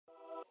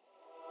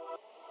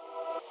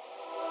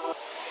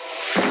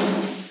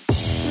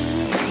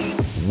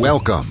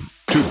Welcome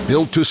to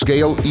Built to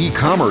Scale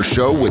e-commerce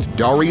show with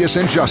Darius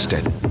and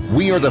Justin.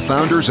 We are the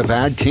founders of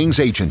AdKings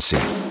Agency,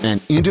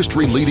 an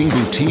industry-leading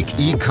boutique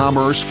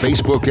e-commerce,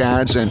 Facebook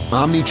ads, and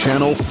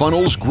omni-channel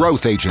funnels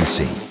growth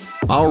agency.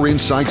 Our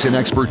insights and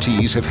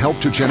expertise have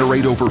helped to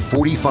generate over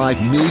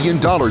 $45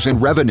 million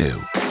in revenue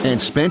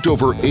and spent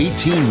over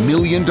 $18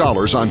 million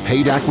on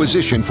paid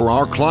acquisition for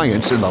our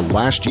clients in the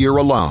last year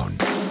alone.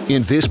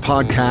 In this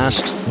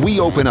podcast, we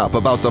open up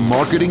about the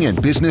marketing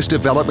and business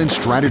development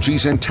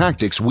strategies and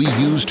tactics we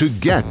use to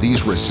get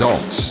these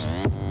results.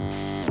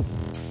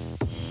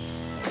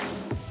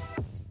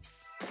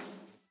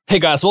 Hey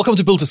guys, welcome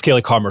to Built to Scale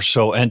e-commerce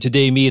show. And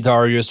today, me,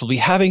 Darius, will be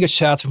having a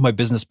chat with my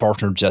business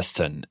partner,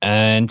 Justin.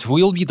 And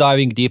we'll be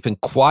diving deep in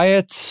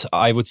quiet,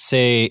 I would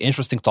say,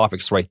 interesting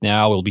topics right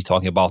now. We'll be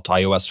talking about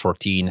iOS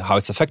 14, how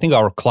it's affecting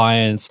our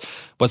clients,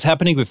 what's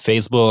happening with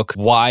Facebook,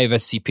 why the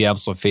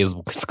CPMs on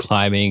Facebook is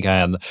climbing.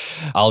 And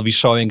I'll be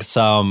showing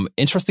some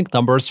interesting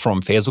numbers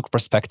from Facebook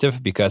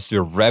perspective because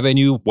their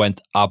revenue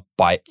went up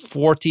by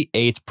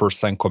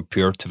 48%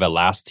 compared to the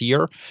last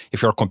year.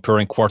 If you're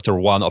comparing quarter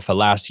one of the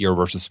last year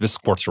versus this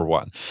quarter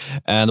one.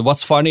 And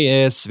what's funny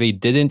is they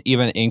didn't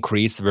even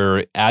increase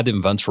their ad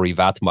inventory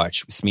that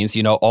much. This means,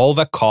 all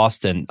the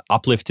cost and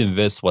uplift in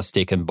this was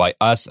taken by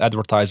us,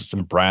 advertisers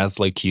and brands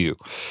like you.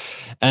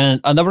 And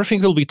another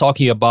thing we'll be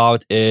talking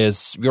about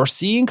is we are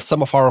seeing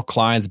some of our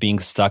clients being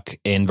stuck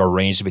in the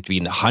range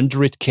between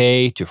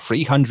 100K to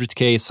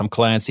 300K. Some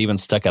clients even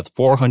stuck at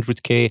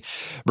 400K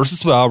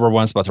versus the other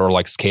ones that are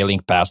like scaling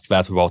past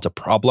that without a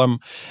problem.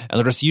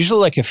 And there's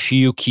usually like a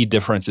few key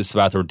differences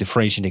that are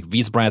differentiating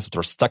these brands that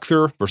are stuck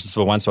there versus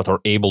the ones that are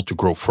able to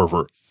grow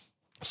further.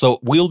 So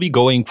we'll be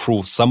going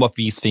through some of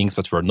these things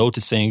that we're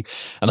noticing.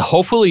 And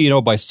hopefully,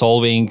 by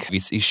solving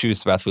these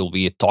issues that we'll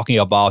be talking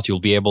about, you'll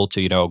be able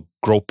to,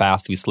 grow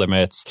past these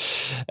limits.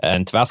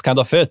 And that's kind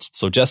of it.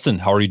 So Justin,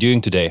 how are you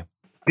doing today?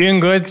 Doing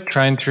good,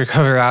 trying to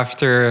recover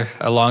after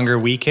a longer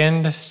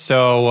weekend.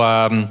 So,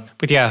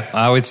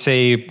 I would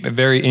say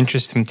very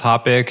interesting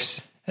topics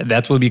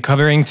that we'll be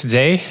covering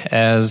today,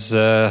 as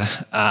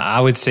I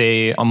would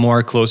say are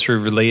more closely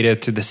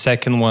related to the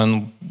second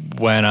one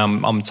when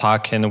I'm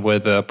talking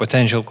with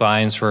potential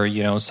clients or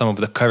some of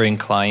the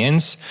current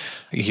clients,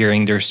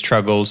 hearing their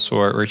struggles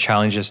or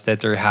challenges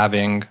that they're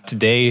having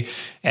today.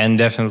 And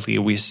definitely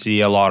we see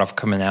a lot of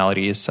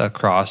commonalities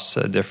across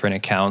different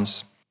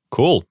accounts.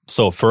 Cool.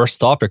 So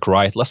first topic,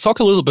 right? Let's talk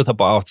a little bit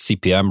about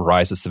CPM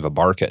rises in the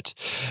market.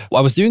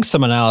 I was doing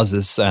some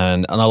analysis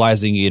and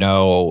analyzing,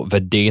 the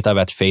data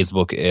that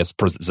Facebook is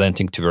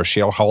presenting to their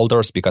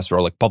shareholders because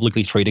we're like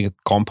publicly traded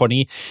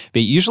company. They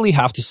usually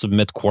have to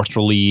submit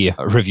quarterly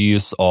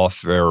reviews of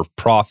their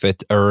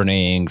profit,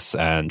 earnings,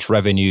 and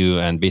revenue,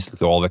 and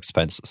basically all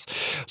expenses.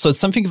 So it's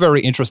something very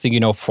interesting,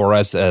 for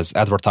us as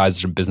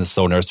advertisers and business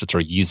owners that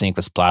are using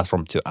this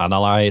platform to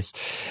analyze.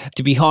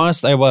 To be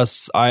honest,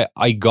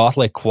 I got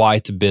like quite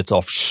a bit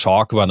of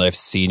shock when I've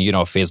seen,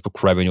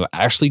 Facebook revenue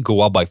actually go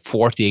up by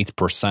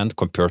 48%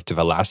 compared to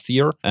the last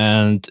year.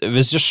 And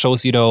this just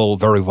shows,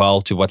 very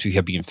well to what we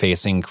have been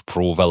facing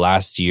through the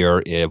last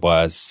year. It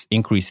was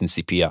increase in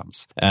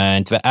CPMs.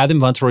 And the ad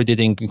inventory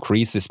didn't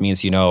increase. This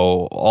means,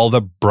 all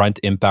the brand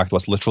impact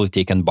was literally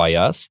taken by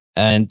us.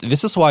 And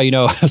this is why,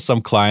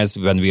 some clients,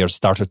 when we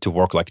started to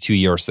work like 2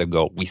 years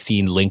ago, we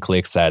seen link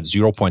clicks at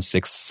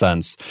 0.6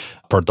 cents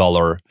per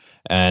dollar.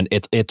 And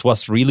it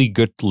was really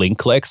good link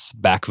clicks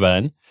back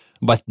then.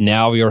 But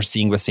now we are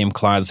seeing the same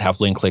clients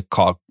have link click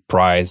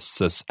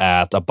prices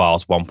at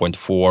about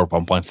 $1.4,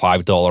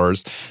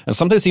 $1.5, and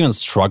sometimes even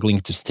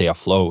struggling to stay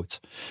afloat.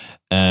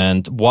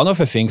 And one of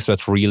the things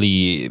that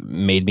really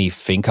made me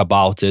think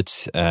about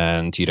it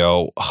and,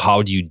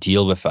 how do you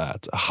deal with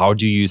that? How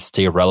do you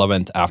stay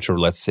relevant after,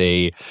 let's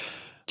say,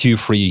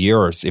 2-3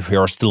 years if we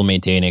are still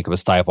maintaining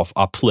this type of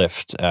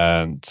uplift?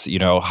 And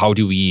how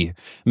do we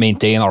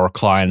maintain our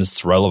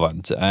clients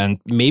relevant? And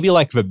maybe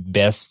like the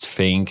best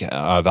thing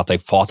that I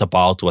thought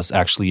about was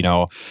actually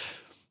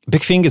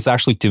big thing is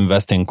actually to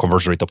invest in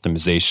conversion rate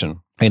optimization.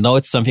 I know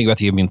it's something that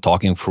you've been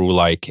talking through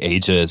like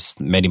ages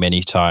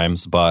many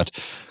times, but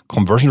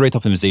conversion rate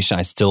optimization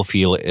I still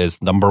feel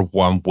is number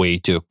one way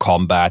to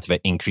combat the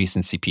increase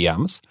in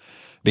CPMs.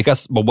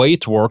 Because the way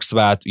it works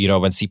that,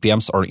 when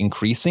CPMs are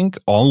increasing,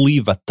 only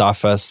the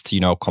toughest,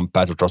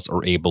 competitors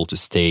are able to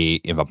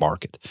stay in the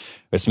market.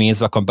 This means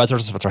the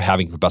competitors that are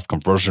having the best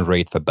conversion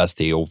rate, the best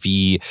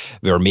AOV,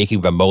 they're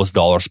making the most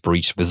dollars per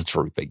each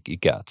visitor they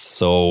get.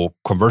 So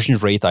conversion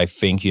rate, I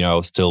think,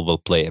 still will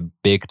play a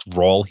big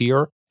role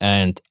here.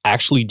 And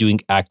actually doing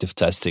active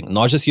testing,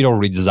 not just,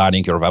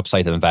 redesigning your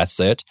website and that's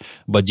it,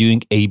 but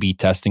doing A/B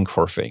testing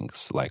for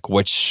things like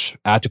which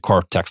add to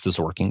cart text is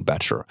working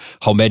better,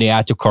 how many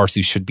add to carts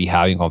you should be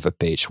having on the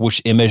page, which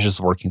image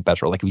is working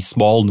better, like these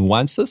small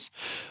nuances.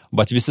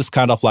 But this is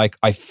kind of like,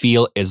 I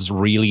feel is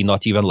really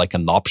not even like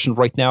an option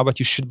right now that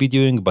you should be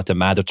doing, but a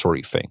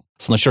mandatory thing.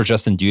 So I'm not sure,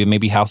 Justin, do you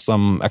maybe have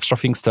some extra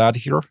things to add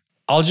here?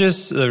 I'll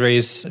just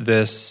raise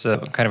this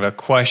kind of a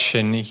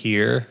question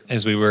here,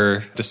 as we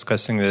were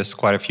discussing this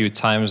quite a few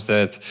times,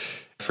 that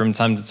from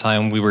time to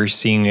time, we were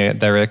seeing a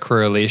direct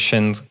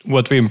correlation.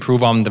 What we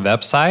improve on the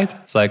website,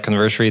 it's like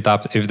conversion rate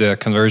up. If the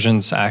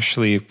conversions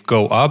actually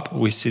go up,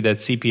 we see that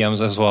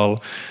CPMs as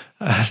well,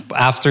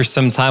 after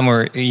some time,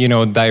 or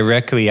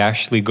directly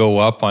actually go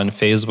up on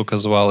Facebook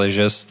as well. It's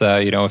just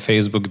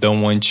Facebook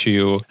don't want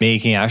you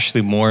making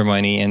actually more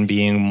money and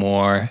being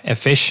more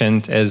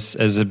efficient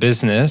as a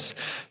business.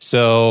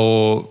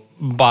 So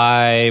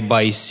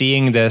by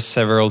seeing this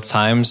several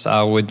times,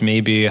 I would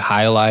maybe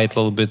highlight a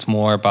little bit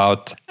more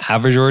about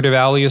average order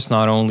values,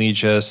 not only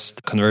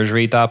just conversion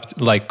rate up,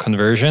 like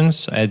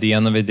conversions at the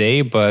end of the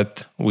day,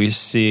 but we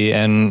see,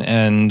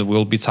 and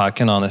we'll be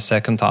talking on a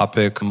second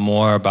topic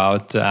more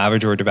about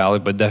average order value,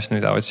 but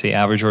definitely I would say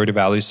average order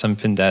value is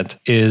something that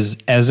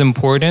is as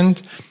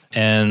important.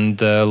 And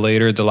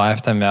later the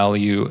lifetime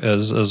value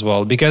as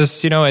well.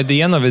 Because, at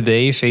the end of the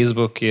day,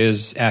 Facebook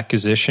is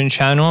acquisition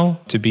channel,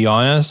 to be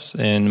honest.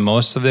 In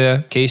most of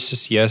the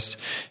cases, yes,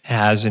 it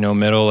has,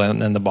 middle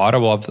and the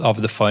bottom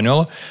of the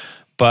funnel.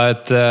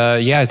 But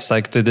it's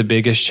like the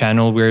biggest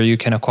channel where you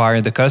can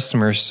acquire the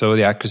customers. So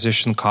the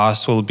acquisition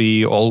cost will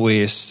be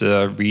always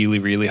really,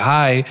 really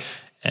high.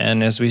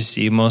 And as we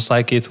see, most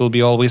likely it will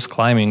be always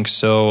climbing.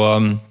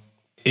 So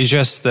it's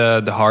just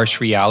the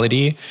harsh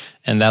reality.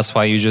 And that's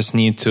why you just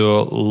need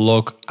to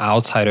look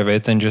outside of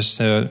it and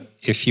just,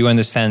 if you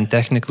understand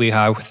technically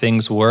how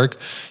things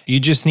work, you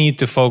just need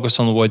to focus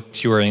on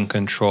what you're in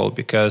control.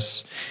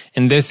 Because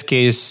in this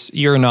case,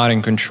 you're not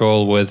in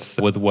control with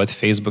what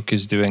Facebook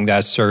is doing.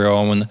 That's their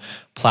own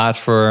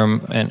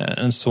platform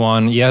and so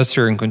on. Yes,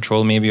 you're in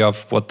control maybe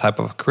of what type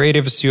of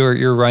creatives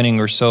you're running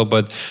or so.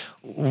 But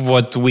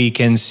what we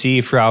can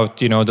see throughout,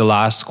 the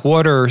last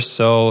quarter or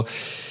so,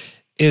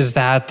 is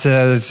that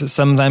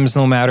sometimes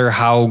no matter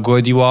how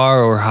good you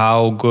are or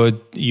how good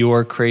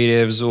your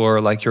creatives or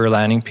like your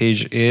landing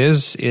page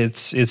is,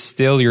 it's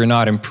still you're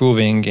not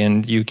improving,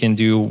 and you can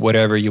do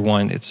whatever you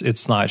want.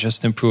 It's not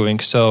just improving.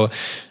 So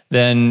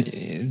then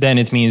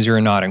it means you're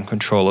not in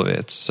control of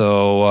it.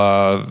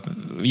 So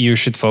you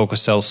should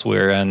focus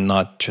elsewhere and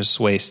not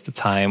just waste the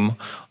time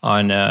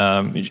on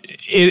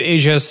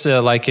it's just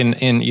like in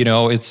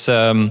it's.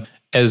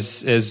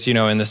 As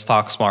in the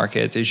stocks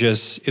market,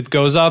 it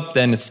goes up,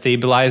 then it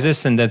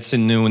stabilizes, and that's a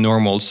new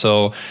normal.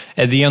 So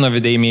at the end of the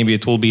day, maybe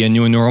it will be a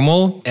new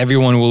normal.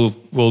 Everyone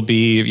will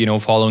be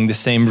following the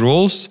same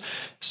rules.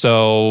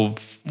 So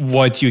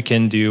what you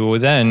can do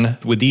then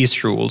with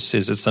these rules,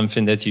 is it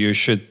something that you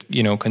should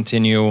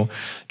continue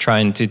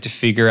trying to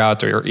figure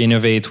out or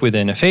innovate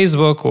within a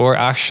Facebook, or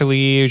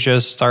actually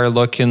just start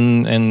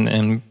looking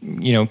and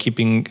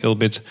keeping a little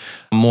bit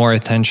more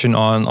attention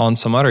on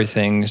some other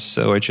things,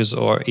 which is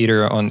or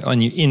either on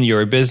in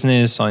your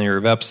business, on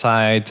your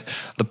website,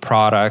 the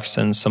products,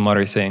 and some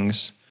other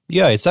things.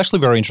 Yeah, it's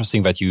actually very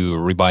interesting that you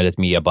reminded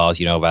me about,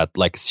 that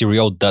like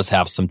SEO does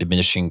have some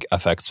diminishing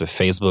effects with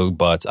Facebook,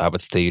 but I would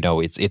say,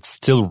 it's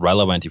still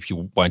relevant if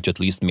you want to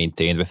at least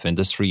maintain with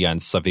industry, and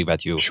something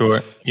that you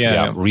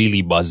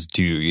really must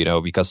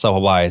do, because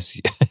otherwise,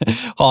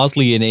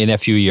 honestly, in a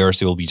few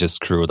years, you'll be just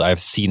screwed. I've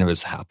seen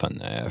this happen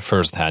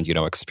firsthand,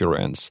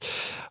 experience.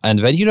 And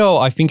then,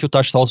 I think you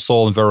touched also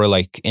on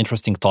very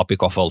interesting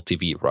topic of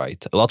LTV,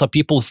 right? A lot of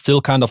people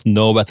still kind of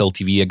know that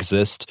LTV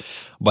exists,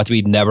 but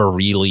we never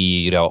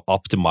really,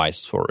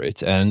 optimize for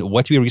it. And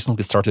what we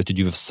recently started to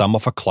do with some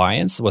of our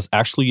clients was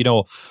actually,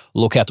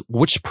 look at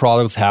which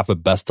products have the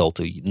best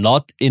LTV.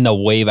 Not in a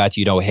way that,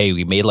 hey,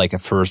 we made a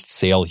first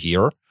sale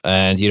here,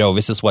 and,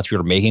 this is what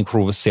we're making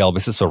through the sale.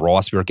 This is the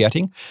ROAS we're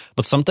getting.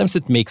 But sometimes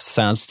it makes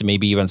sense to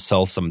maybe even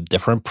sell some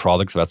different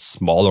products that's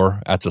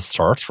smaller at the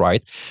start,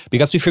 right?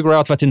 Because we figure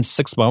out that in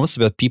 6 months,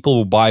 that people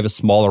who buy the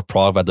smaller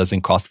product that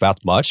doesn't cost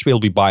that much will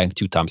be buying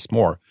 2 times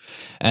more.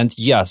 And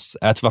yes,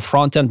 at the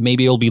front end,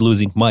 maybe you'll be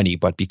losing money,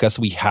 but because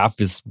we have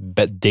this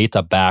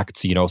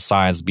data-backed,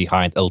 science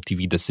behind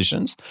LTV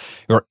decisions,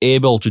 we're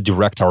able to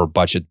direct our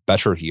budget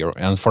better here.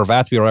 And for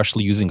that, we are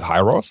actually using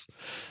HiROAS.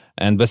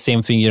 And the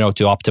same thing,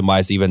 to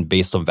optimize even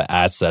based on the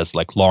ad sets,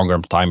 like longer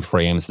time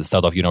frames,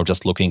 instead of,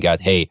 just looking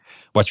at, hey,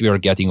 what we are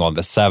getting on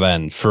the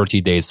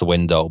 30 days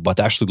window, but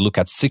actually look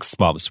at 6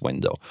 months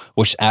window,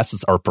 which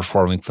assets are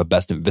performing the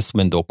best in this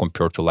window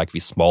compared to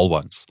these small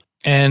ones.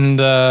 And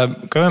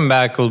going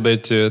back a little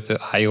bit to the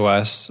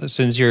iOS,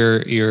 since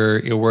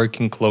you're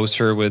working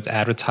closer with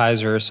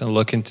advertisers and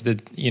looking to the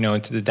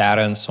into the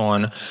data and so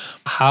on,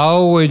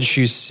 how would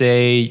you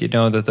say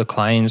that the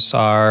clients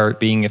are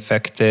being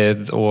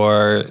affected,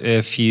 or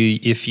if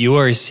you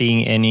are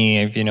seeing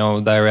any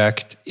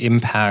direct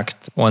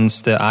impact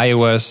once the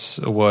iOS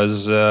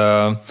was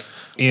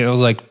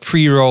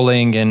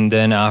pre-rolling, and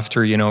then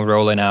after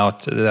rolling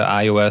out the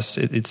iOS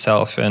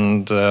itself,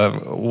 and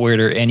were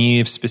there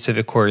any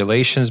specific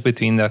correlations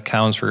between the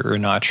accounts or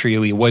not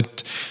really?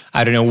 What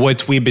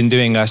we've been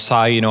doing. I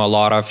saw a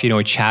lot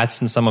of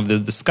chats and some of the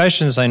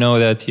discussions. I know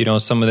that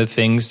some of the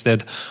things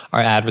that our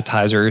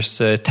advertisers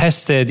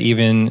tested,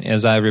 even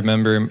as I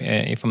remember,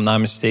 if I'm not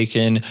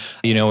mistaken,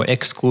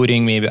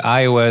 excluding maybe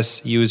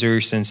iOS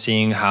users and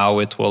seeing how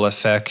it will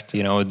affect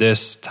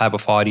this type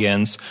of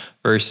audience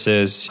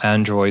versus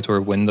Android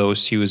or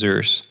Windows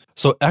users.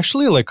 So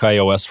actually, like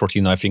iOS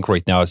 14, I think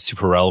right now is a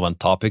super relevant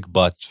topic,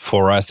 but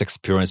for us,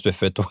 experience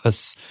with it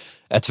was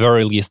at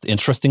very least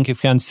interesting, if you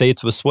can say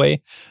it this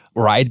way.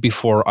 Right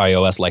before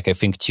iOS, like I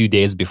think 2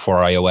 days before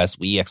iOS,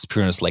 we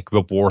experienced like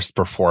the worst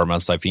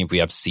performance I think we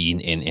have seen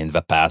in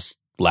the past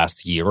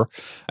last year.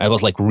 And it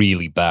was like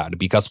really bad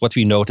because what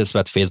we noticed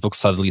that Facebook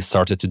suddenly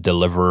started to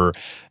deliver,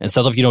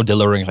 instead of,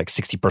 delivering like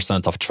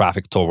 60% of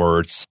traffic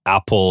towards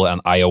Apple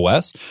and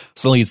iOS,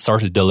 suddenly it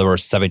started to deliver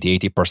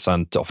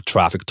 70-80% of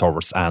traffic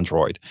towards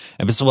Android.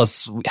 And this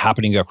was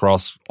happening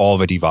across all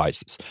the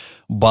devices.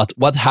 But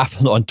what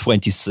happened on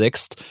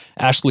 26th,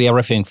 actually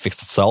everything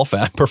fixed itself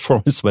and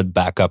performance went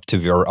back up to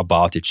where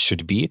about it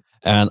should be.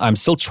 And I'm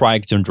still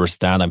trying to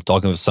understand. I'm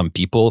talking with some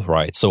people,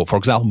 right? So, for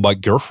example, my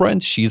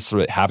girlfriend, she's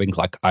having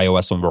like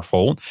iOS on her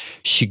phone.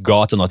 She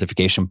got a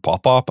notification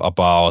pop up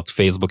about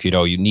Facebook,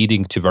 you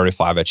needing to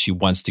verify that she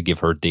wants to give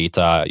her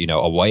data,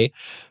 away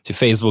to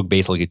Facebook,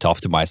 basically to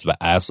optimize the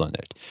ads on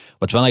it.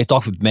 But when I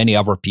talk with many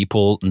other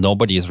people,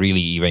 nobody is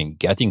really even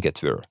getting it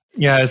there.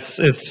 Yeah,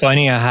 it's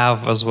funny. I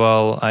have as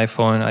well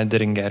iPhone. I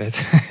didn't get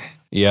it.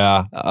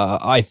 Yeah,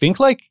 I think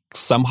like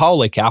somehow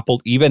like Apple,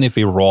 even if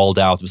we rolled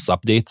out this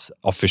update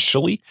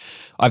officially,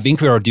 I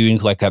think we are doing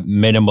like a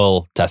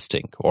minimal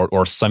testing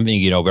or something,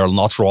 we're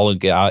not rolling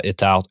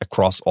it out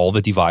across all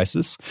the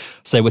devices.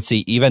 So I would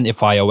say even if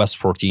iOS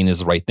 14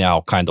 is right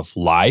now kind of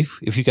live,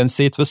 if you can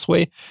say it this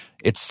way,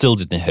 it still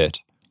didn't hit.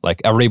 Like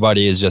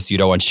everybody is just,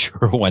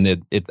 unsure when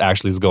it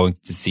actually is going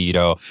to see,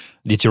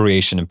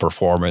 deterioration in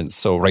performance.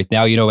 So right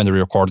now, when we're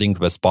recording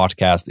this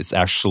podcast, it's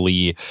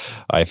actually,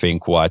 I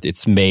think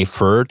it's May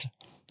 3rd.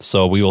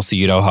 So we will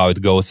see, how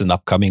it goes in the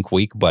upcoming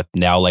week. But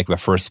now like the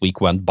first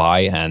week went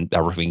by and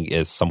everything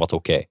is somewhat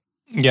okay.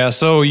 Yeah.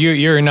 So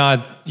you're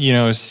not,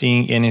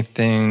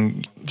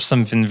 seeing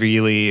something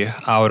really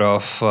out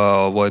of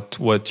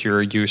what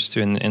you're used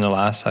to in the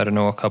last, I don't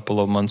know, a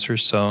couple of months or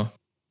so.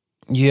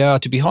 Yeah,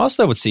 to be honest,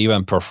 I would say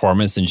even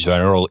performance in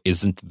general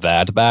isn't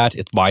that bad.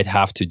 It might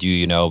have to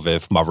do,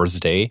 with Mother's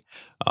Day.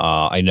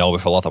 I know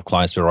with a lot of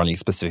clients, we're running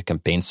specific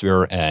campaigns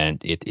there,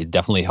 and it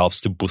definitely helps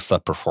to boost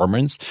up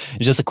performance.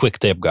 And just a quick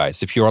tip,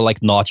 guys. If you're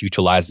like not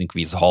utilizing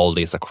these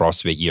holidays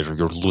across the year,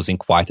 you're losing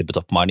quite a bit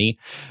of money.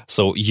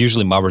 So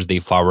usually Mother's Day,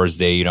 Father's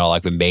Day,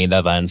 like the main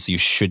events, you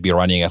should be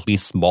running at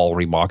least small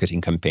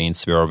remarketing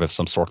campaigns there with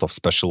some sort of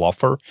special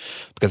offer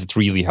because it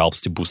really helps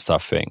to boost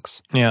up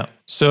things. Yeah.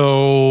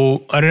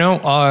 So I don't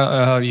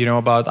know,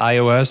 about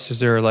iOS. Is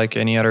there like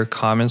any other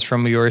comments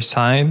from your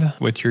side,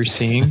 what you're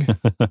seeing?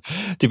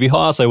 To be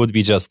honest, I would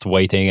be just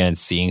waiting and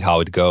seeing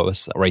how it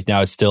goes. Right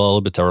now, it's still a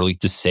little bit early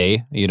to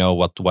say,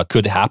 what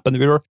could happen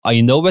there.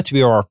 I know that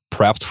we are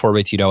prepped for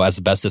it, as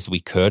best as we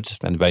could.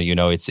 And when,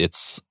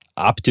 it's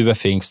up to the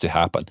things to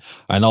happen.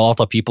 I know a lot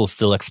of people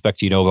still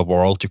expect, the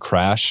world to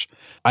crash.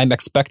 I'm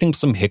expecting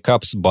some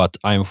hiccups, but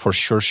I'm for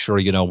sure,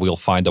 we'll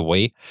find a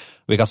way.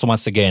 Because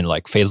once again,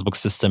 like Facebook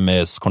system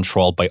is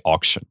controlled by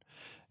auction.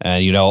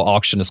 And,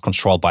 auction is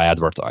controlled by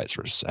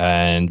advertisers.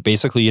 And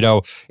basically,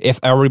 if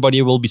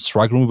everybody will be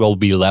struggling, will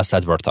be less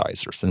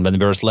advertisers. And when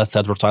there's less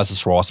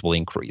advertisers, ROAS will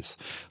increase.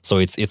 So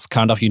it's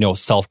kind of,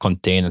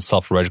 self-contained and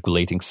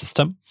self-regulating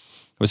system.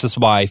 This is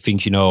why I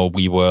think,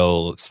 we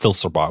will still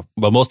survive.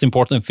 But most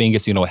important thing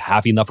is,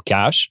 have enough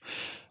cash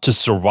to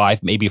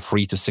survive maybe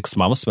 3 to 6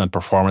 months when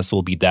performance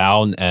will be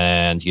down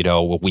and,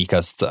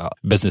 weakest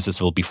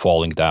businesses will be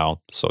falling down.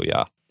 So,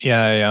 yeah.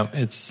 Yeah,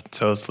 it's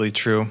totally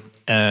true.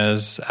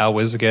 As I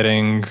was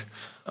getting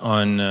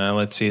on,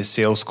 let's say,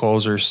 sales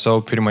calls or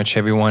so, pretty much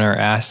everyone are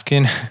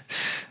asking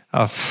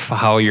of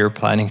how you're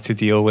planning to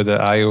deal with the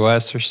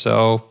iOS or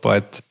so.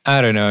 But I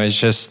don't know. It's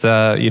just,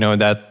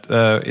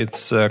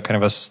 it's kind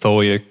of a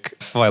stoic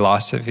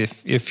philosophy.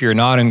 If you're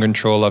not in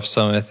control of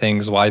some of the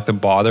things, why to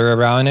bother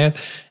around it?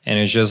 And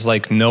it's just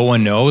like no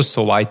one knows,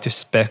 so why to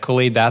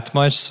speculate that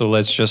much? So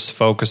let's just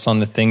focus on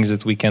the things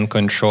that we can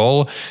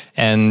control.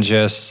 And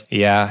just,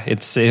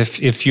 it's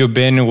if you've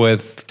been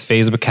with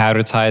Facebook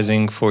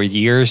advertising for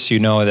years, you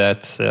know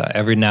that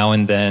every now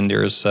and then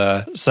there's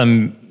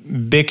some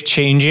big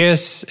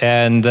changes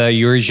and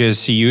you're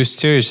just used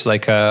to. It's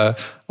like a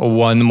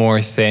one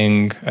more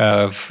thing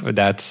of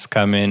that's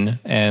coming.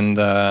 And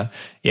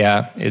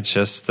it's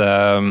just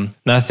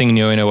nothing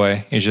new in a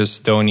way. You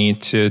just don't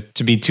need to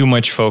be too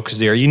much focused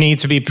there. You need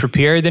to be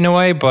prepared in a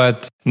way,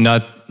 but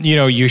not,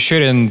 you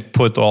shouldn't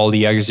put all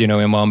the eggs,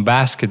 in one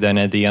basket then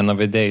at the end of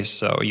the day.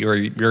 So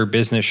your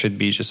business should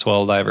be just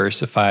well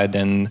diversified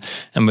and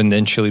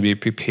potentially be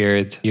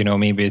prepared,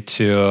 maybe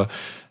to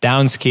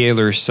downscale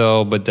or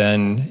so, but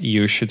then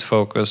you should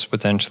focus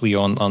potentially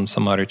on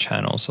some other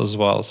channels as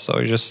well.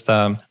 So just,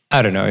 I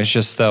don't know, it's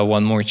just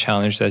one more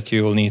challenge that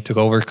you will need to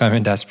overcome,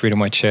 and that's pretty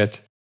much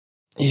it.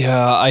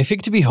 Yeah, I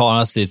think to be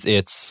honest,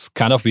 it's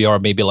kind of, we are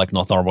maybe like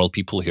not normal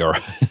people here.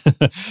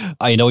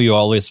 I know you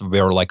always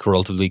were like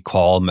relatively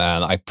calm,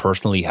 and I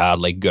personally had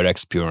like good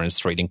experience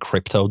trading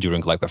crypto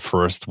during like the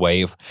first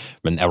wave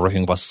when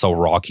everything was so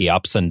rocky,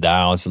 ups and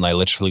downs, and I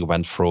literally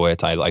went through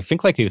it. I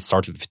think like it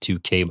started with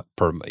 2K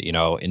per,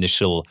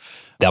 initial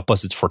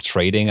deposit for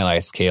trading, and I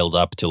scaled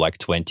up to like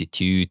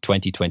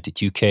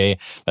 22K.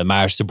 I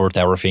managed to burn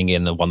everything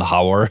in 1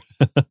 hour.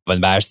 I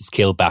managed to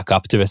scale back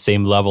up to the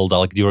same level that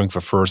like during the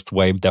first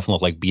wave,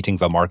 definitely like beating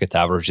the market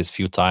averages a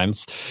few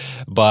times.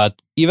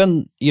 But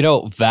even,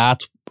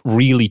 that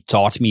really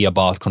taught me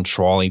about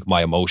controlling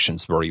my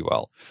emotions very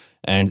well.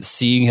 And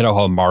seeing,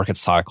 how market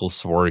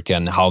cycles work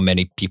and how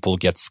many people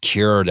get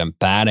scared and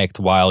panicked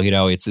while,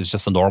 it's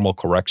just a normal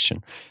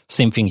correction.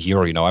 Same thing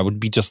here, I would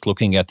be just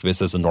looking at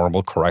this as a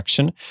normal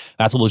correction.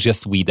 That will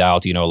just weed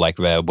out, like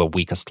the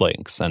weakest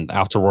links. And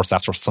afterwards,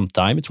 after some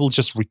time, it will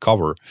just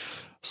recover.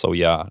 So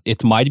yeah,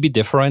 it might be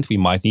different. We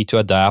might need to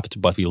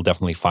adapt, but we'll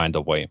definitely find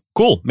a way.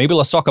 Cool. Maybe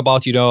let's talk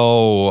about,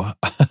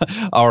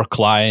 our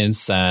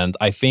clients. And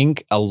I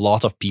think a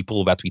lot of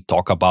people that we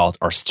talk about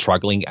are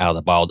struggling at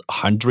about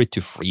 100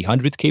 to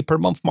 300K per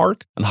month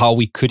mark, and how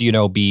we could,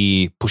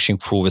 be pushing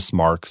through this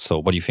mark. So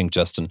what do you think,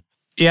 Justin?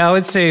 Yeah, I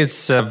would say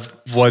it's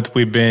what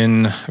we've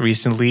been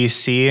recently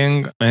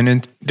seeing.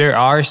 And there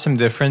are some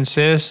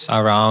differences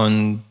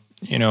around,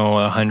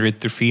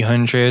 100 to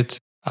 300.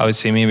 I would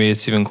say maybe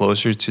it's even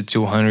closer to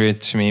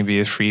 200 to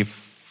maybe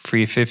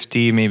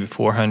 350, maybe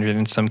 400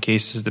 in some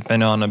cases,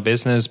 depending on a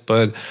business.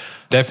 But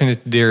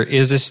definitely there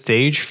is a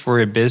stage for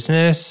a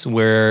business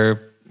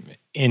where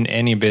in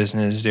any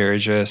business, they're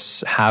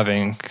just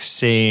having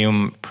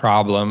same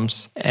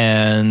problems.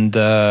 And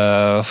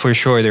for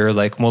sure, there are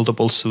like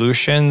multiple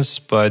solutions,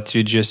 but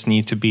you just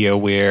need to be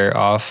aware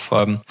of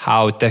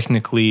how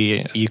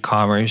technically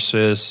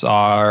e-commerces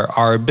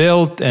are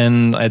built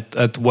and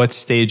at what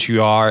stage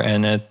you are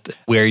and at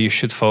where you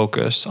should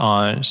focus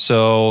on.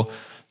 So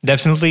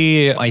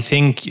definitely, I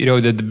think,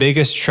 the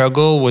biggest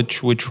struggle,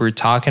 which we're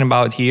talking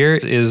about here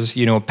is,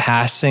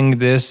 passing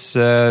this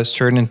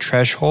certain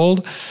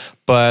threshold.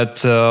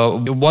 But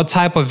what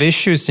type of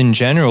issues in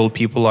general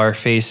people are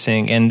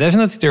facing? And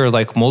definitely there are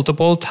like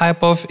multiple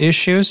type of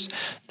issues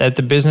that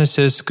the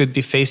businesses could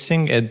be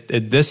facing at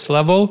this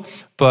level.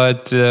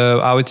 But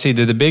I would say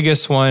that the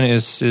biggest one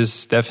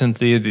is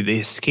definitely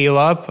they scale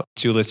up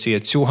to, let's say, a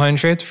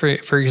 200,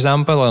 for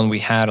example. And we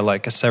had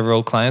like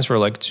several clients who were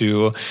like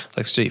to,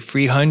 let's say,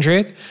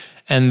 300.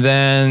 And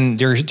then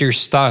they're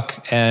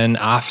stuck. And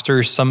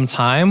after some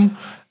time,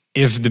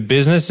 if the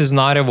business is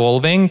not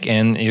evolving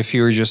and if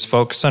you're just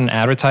focused on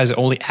advertising,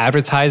 only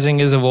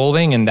advertising is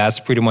evolving and that's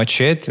pretty much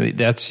it.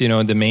 That's,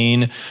 the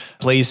main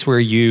place where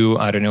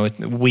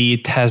we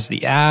test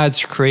the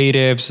ads,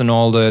 creatives and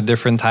all the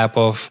different type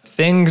of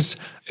things.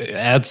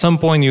 At some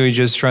point, you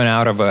just run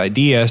out of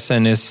ideas,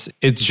 and it's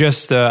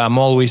just, I'm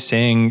always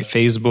saying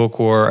Facebook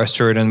or a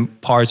certain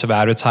parts of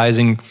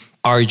advertising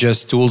are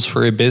just tools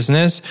for a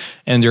business,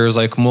 and there's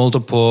like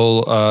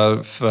multiple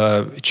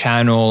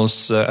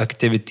channels,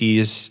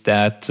 activities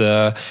that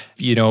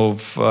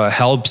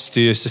helps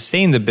to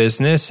sustain the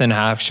business and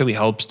actually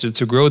helps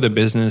to grow the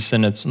business.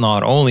 And it's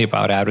not only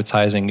about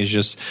advertising; it's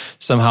just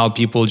somehow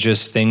people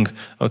just think,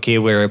 okay,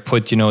 where I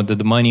put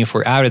the money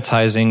for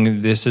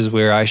advertising, this is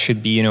where I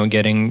should be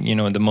getting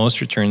the most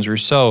returns or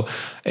so.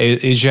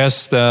 It's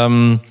just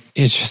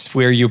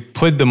where you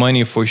put the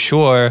money for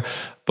sure.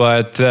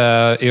 But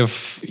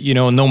if,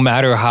 no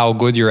matter how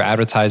good your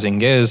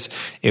advertising is,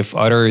 if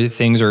other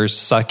things are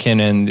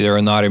sucking and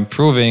they're not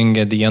improving,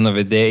 at the end of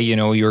the day,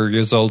 your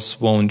results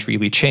won't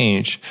really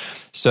change.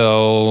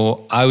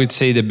 So I would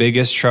say the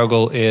biggest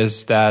struggle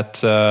is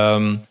that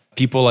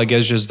people, I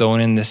guess, just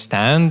don't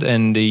understand,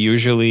 and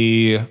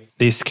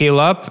they scale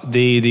up,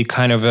 they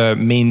kind of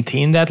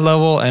maintain that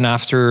level, and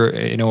after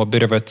a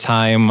bit of a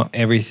time,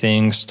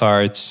 everything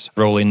starts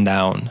rolling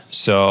down.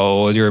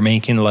 So they're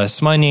making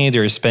less money,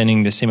 they're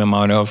spending the same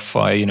amount of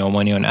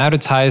money on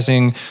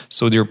advertising,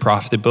 so their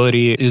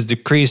profitability is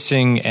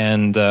decreasing,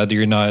 and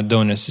they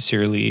don't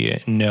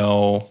necessarily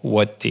know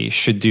what they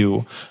should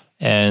do.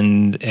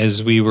 And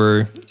as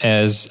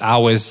I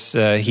was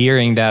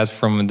hearing that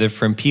from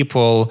different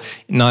people,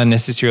 not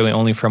necessarily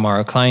only from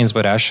our clients,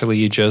 but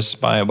actually just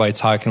by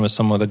talking with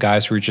some of the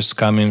guys who were just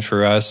coming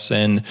for us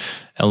and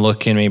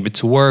looking maybe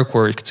to work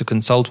or to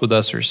consult with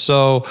us or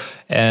so.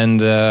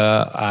 And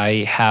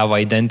I have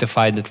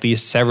identified at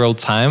least several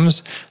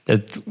times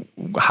that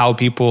how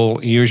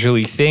people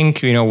usually think,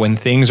 when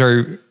things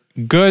are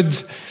good,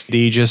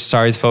 they just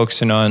start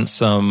focusing on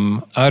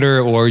some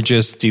other, or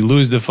just they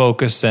lose the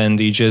focus and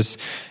they just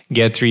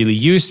get really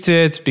used to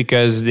it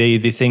because they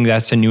think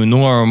that's a new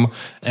norm.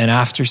 And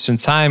after some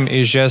time,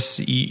 it's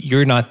just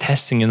you're not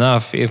testing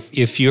enough.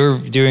 If you're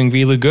doing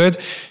really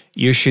good,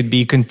 you should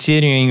be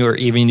continuing or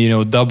even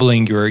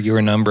doubling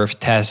your number of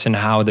tests and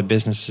how the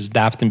business is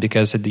adapting,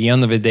 because at the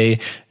end of the day,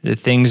 the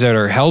things that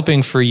are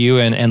helping for you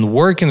and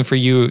working for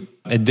you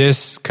at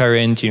this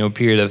current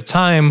period of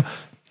time,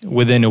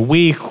 within a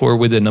week or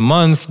within a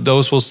month,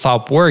 those will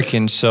stop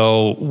working.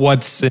 So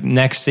what's the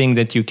next thing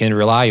that you can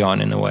rely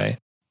on in a way?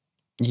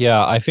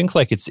 Yeah, I think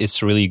like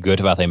it's really good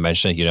that I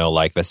mentioned,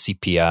 like the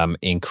CPM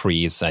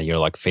increase and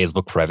like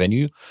Facebook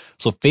revenue.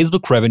 So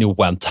Facebook revenue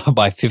went up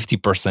by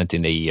 50%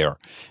 in a year.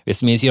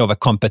 This means, the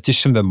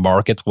competition, the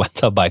market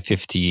went up by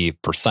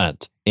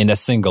 50% in a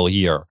single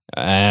year.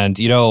 And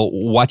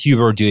what you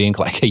were doing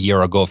like a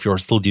year ago, if you're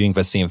still doing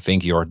the same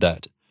thing, you're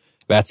dead.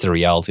 That's the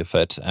reality of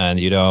it. And,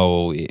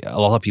 a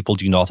lot of people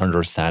do not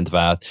understand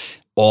that.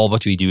 All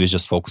what we do is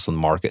just focus on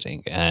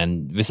marketing.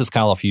 And this is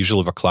kind of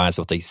usually the clients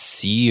that they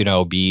see,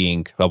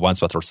 being the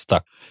ones that are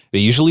stuck. They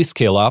usually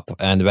scale up,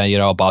 and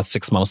then, about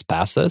 6 months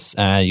passes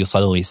and you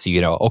suddenly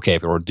see, okay,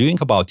 we were doing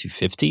about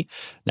 250.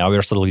 Now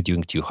we're suddenly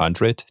doing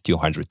 200,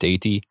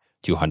 280,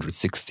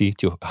 260,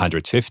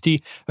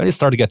 250. And they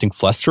start getting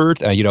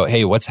flustered and,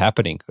 hey, what's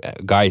happening?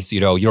 Guys,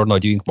 you're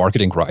not doing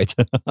marketing right.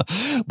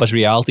 But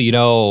reality,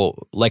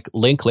 like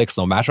link clicks,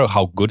 no matter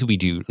how good we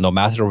do, no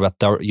matter what,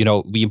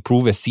 we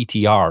improve a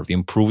CTR, we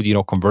improve,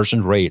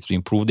 conversion rates, we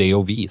improve the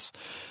AOVs.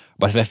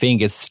 But the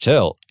thing is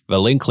still, the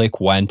link click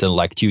went in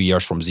like 2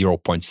 years from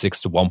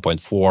 0.6 to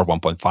 1.4,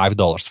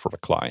 $1.5 for the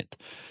client.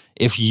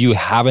 If you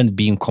haven't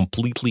been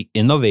completely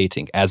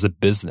innovating as a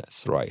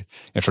business, right?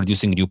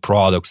 Introducing new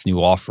products,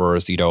 new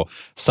offers,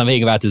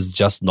 something that is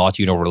just not,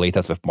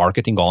 related with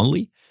marketing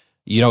only,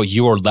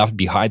 you are left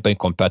behind by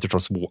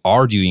competitors who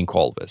are doing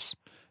all this.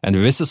 And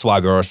this is why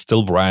there are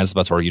still brands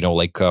that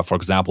are, for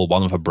example,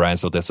 one of the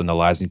brands that is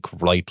analyzing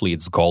lately,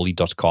 it's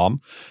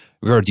Golly.com.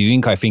 We are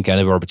doing, I think,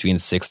 anywhere between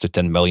 6 to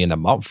 10 million a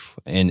month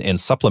in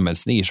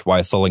supplements niche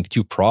while selling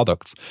 2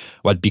 products.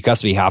 But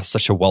because we have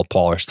such a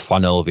well-polished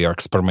funnel, we are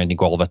experimenting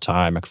all the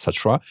time,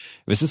 etc.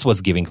 This is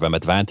what's giving them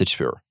advantage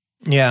here.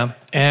 Yeah.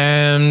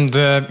 And,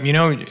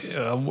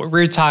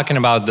 we're talking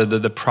about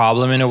the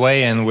problem in a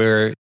way, and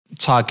we're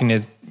talking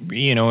it,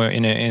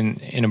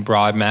 in a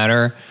broad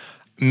manner.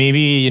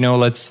 Maybe,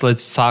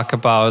 let's talk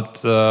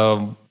about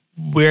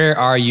where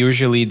are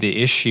usually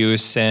the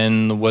issues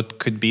and what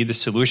could be the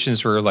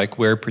solutions, or like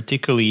where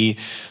particularly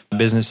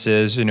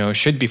businesses,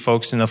 should be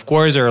focusing. Of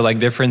course, there are like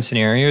different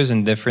scenarios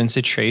and different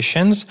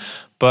situations,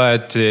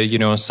 but,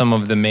 some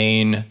of the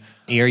main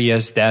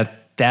areas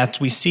that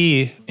we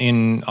see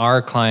in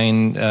our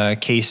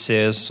client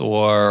cases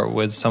or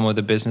with some of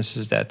the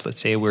businesses that, let's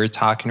say, we're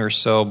talking or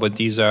so, but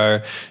these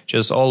are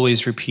just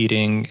always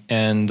repeating,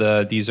 and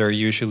these are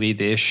usually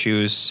the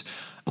issues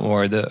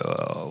or the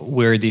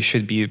where they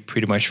should be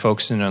pretty much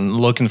focusing on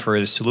looking for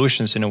the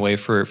solutions in a way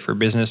for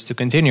business to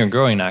continue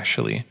growing,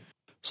 actually.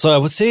 So I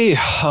would say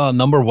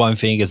number one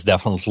thing is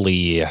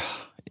definitely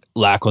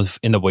lack of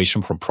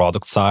innovation from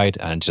product side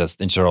and just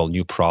in general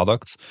new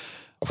products.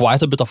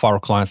 Quite a bit of our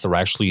clients are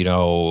actually,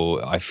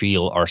 I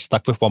feel are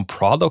stuck with one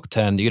product.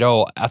 And, at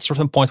a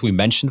certain point we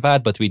mentioned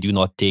that, but we do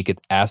not take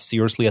it as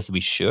seriously as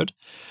we should.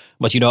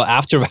 But,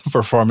 after the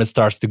performance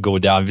starts to go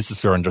down, this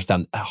is where I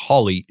understand,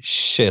 holy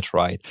shit,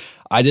 right?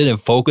 I didn't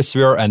focus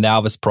there, and now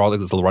this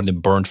product is already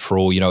burned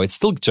through. It's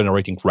still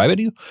generating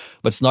revenue,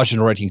 but it's not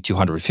generating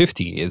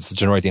 250. It's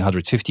generating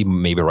 150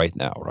 maybe right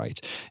now, right?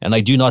 And I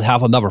do not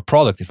have another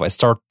product. If I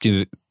start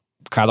to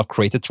kind of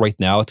create it right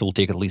now, it will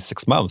take at least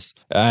 6 months.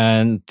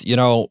 And,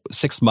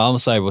 6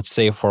 months, I would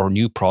say, for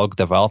new product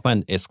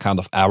development is kind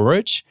of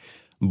average.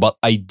 But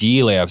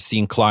ideally, I've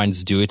seen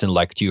clients do it in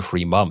like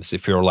 2-3 months.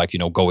 If you're like,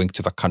 going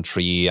to the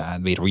country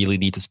and they really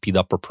need to speed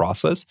up the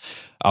process,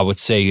 I would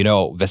say,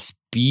 the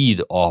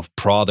speed of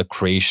product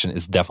creation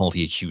is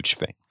definitely a huge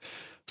thing.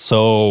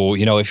 So,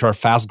 if you're a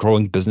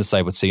fast-growing business,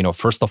 I would say,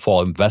 first of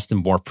all, invest in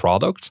more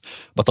products,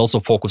 but also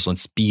focus on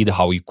speed,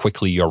 how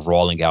quickly you're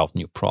rolling out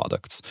new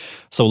products.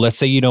 So let's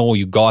say,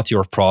 you got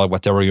your product,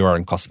 whatever you are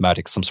in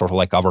cosmetics, some sort of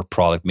like other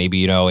product,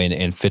 maybe,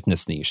 in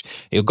fitness niche.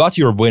 You got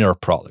your winner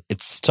product.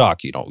 It's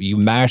stuck, you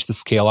managed to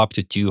scale up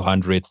to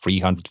 200,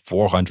 300,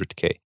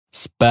 400K.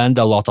 Spend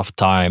a lot of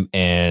time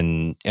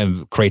in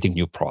creating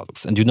new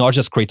products, and do not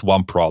just create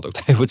one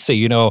product. I would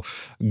say,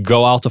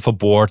 go out of a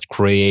board,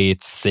 create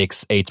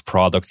 6-8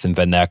 products in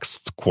the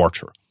next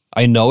quarter.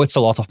 I know it's a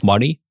lot of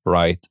money,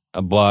 right?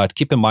 But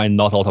keep in mind,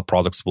 not all the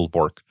products will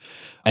work.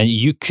 And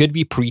you could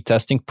be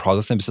pre-testing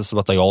products, and this is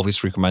what I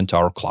always recommend to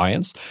our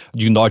clients.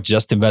 Do not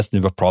just invest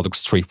in the product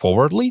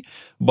straightforwardly,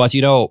 but,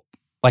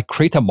 like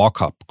create a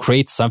mock-up,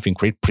 create something,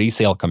 create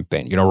pre-sale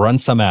campaign, run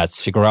some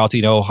ads, figure out,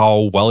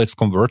 how well it's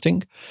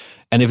converting.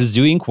 And if it's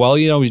doing well,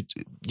 even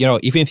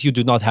if you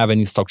do not have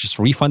any stock, just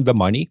refund the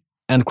money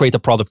and create a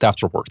product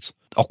afterwards.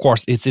 Of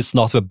course, it's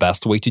not the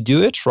best way to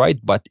do it, right?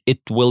 But it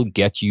will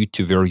get you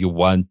to where you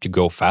want to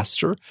go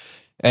faster.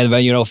 And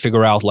then,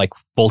 figure out like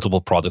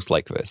multiple products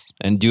like this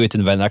and do it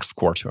in the next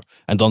quarter.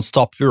 And don't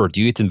stop there,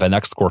 do it in the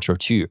next quarter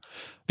too.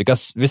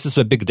 Because this is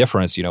the big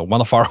difference. One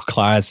of our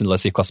clients in,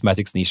 let's say,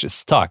 cosmetics niche is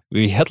stuck.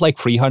 We hit like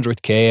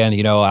 300K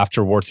and,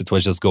 afterwards it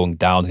was just going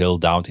downhill.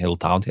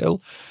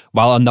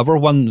 While another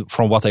one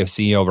from what I've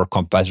seen our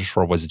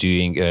competitor was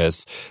doing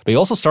is they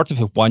also started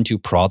with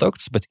 1-2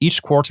 products, but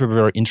each quarter we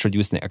were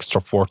introducing an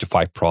extra 4 to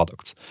 5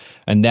 products.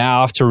 And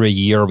now after a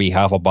year, we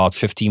have about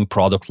 15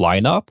 product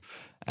lineup,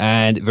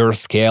 and their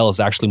scale is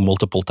actually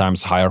multiple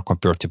times higher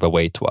compared to the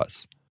way it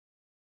was.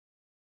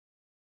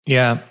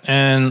 Yeah,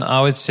 and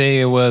I would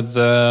say with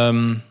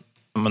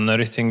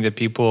another thing that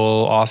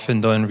people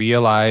often don't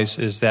realize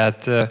is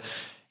that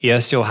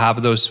yes, you'll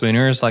have those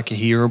winners like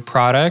hero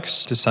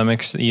products to some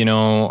extent.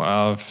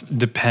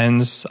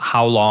 Depends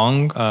how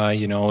long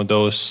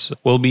those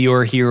will be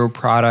your hero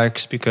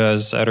products,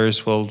 because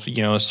others will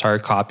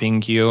start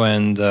copying you,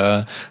 and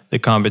the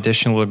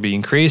competition will be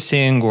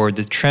increasing, or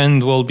the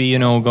trend will be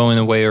going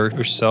away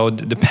or so.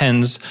 It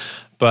depends.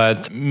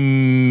 But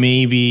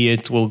maybe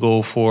it will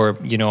go for,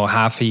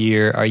 half a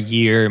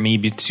year,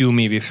 maybe 2,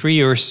 maybe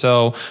 3 or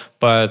so.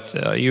 But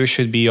you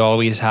should be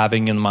always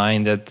having in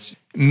mind that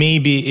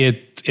maybe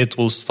it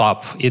will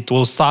stop. It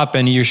will stop,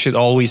 and you should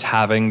always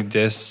having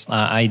this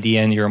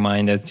idea in your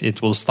mind that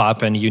it will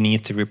stop and you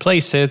need to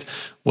replace it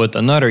with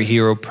another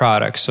hero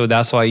product. So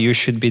that's why you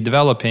should be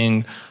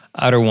developing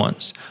other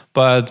ones.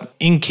 But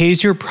in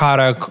case your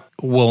product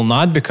will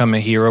not become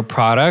a hero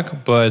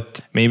product,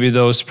 but maybe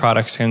those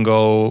products can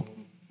go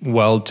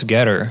well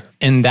together,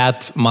 and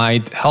that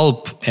might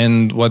help.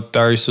 And what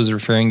Darius was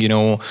referring,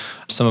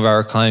 some of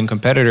our client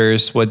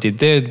competitors, what they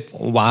did,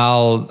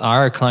 while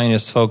our client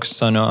is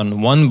focused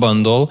on one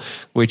bundle,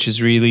 which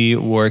is really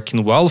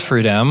working well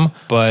for them,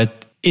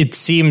 but it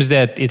seems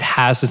that it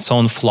has its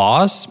own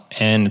flaws,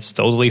 and it's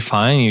totally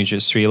fine. You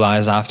just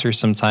realize after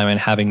some time and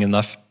having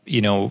enough,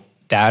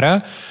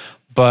 data.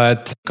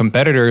 But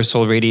competitors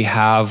already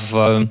have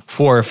 4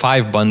 or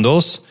 5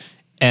 bundles,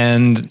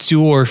 and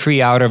 2 or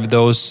 3 out of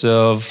those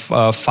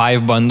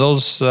 5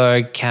 bundles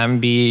can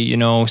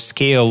be,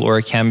 scale,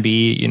 or can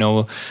be,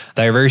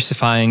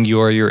 diversifying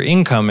your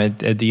income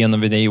at the end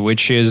of the day,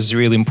 which is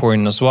really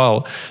important as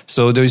well.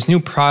 So those new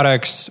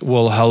products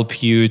will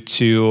help you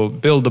to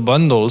build the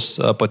bundles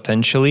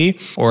potentially,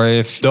 or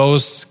if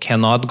those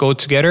cannot go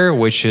together,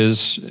 which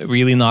is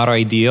really not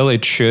ideal,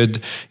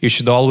 you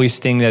should always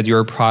think that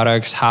your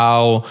products,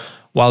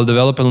 while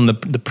developing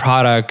the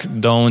product,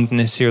 don't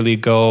necessarily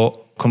go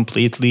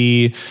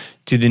completely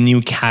to the new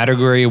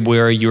category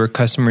where your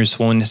customers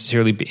won't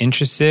necessarily be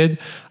interested.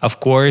 Of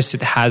course,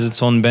 it has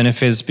its own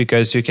benefits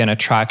because you can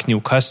attract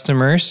new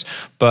customers,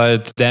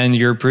 but then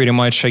you're pretty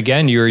much,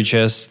 again, you're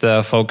just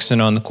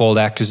focusing on the cold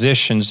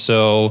acquisition.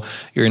 So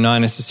you're not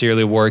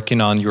necessarily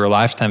working on your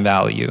lifetime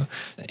value.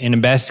 In the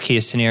best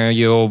case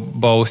scenario,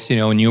 both,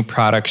 new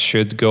products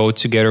should go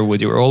together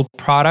with your old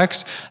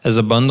products as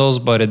a bundles,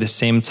 but at the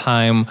same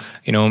time,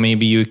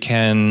 maybe you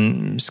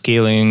can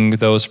scaling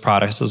those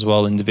products as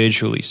well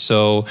individually.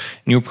 So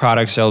new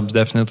products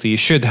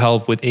should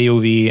help with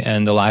AOV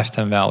and the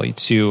lifetime value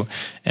too.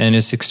 And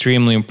it's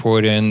extremely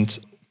important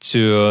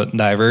to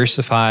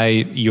diversify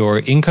your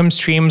income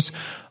streams,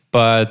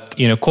 but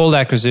cold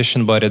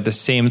acquisition, but at the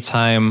same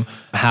time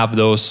have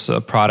those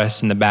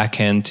products in the back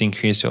end to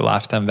increase your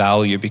lifetime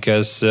value.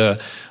 Because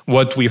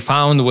what we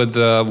found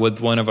with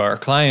one of our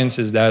clients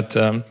is that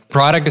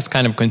product is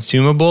kind of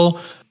consumable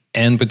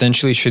and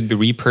potentially should be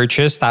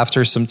repurchased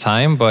after some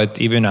time.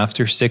 But even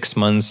after 6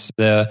 months,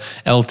 the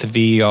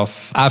LTV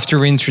after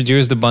we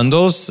introduced the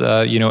bundles,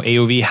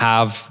 AOV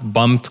have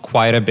bumped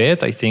quite a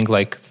bit. I think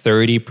like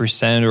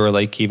 30% or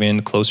like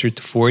even closer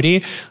to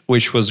 40,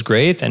 which was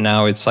great. And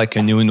now it's like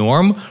a new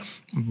norm,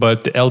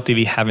 but the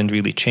LTV haven't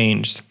really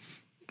changed.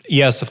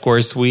 Yes, of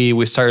course,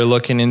 we started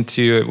looking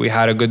into it. We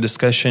had a good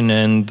discussion,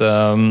 and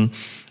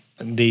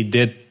they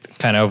did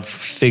kind of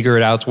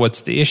figured out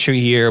what's the issue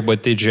here,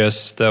 but they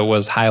just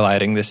was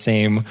highlighting the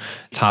same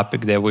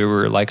topic that we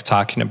were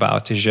talking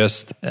about. Is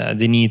just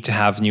they need to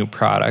have new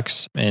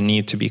products and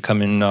need to be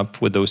coming up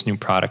with those new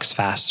products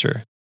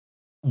faster.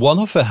 One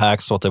of the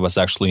hacks what I was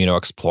actually,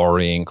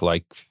 exploring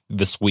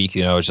this week,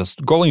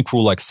 just going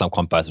through some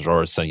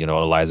competitors and,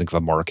 analyzing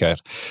the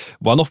market.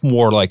 One of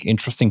more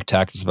interesting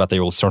tactics that I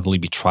will certainly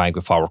be trying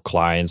with our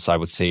clients, I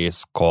would say,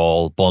 is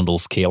called bundle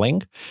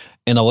scaling.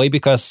 In a way,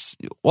 because,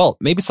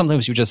 maybe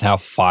sometimes you just have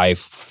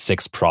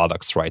 5-6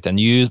 products, right? And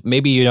you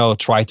maybe,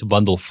 try to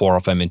bundle 4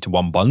 of them into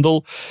one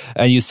bundle.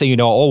 And you say,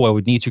 I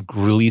would need to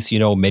release,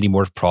 many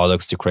more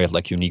products to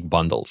create unique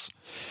bundles.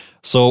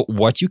 So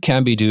what you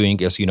can be doing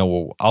is,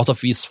 out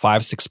of these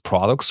 5-6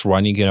 products,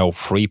 running,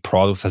 3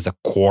 products as a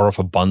core of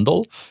a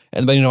bundle,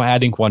 and then,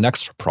 adding 1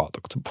 extra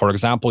product. For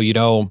example, you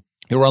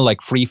run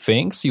 3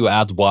 things, you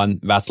add 1,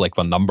 that's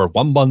the number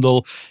 1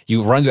 bundle.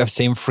 You run the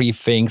same 3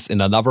 things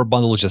in another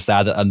bundle, just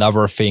add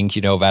another thing,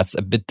 that's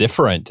a bit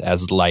different,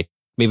 as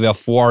maybe a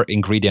 4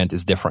 ingredient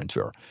is different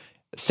here.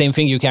 Same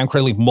thing, you can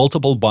create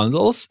multiple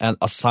bundles and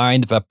assign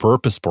the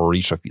purpose for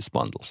each of these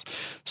bundles.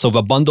 So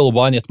the bundle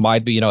 1, it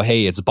might be,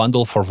 hey, it's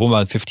bundle for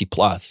women 50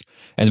 plus.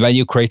 And then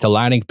you create a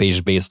landing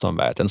page based on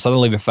that. And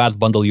suddenly with that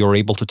bundle, you're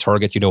able to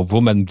target,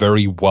 women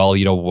very well,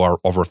 who are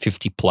over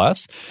 50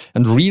 plus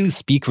and really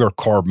speak their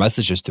core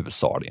messages to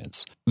this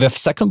audience. The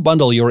second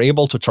bundle, you're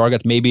able to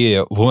target maybe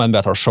women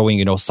that are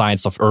showing,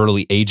 signs of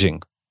early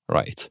aging.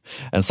 Right.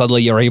 And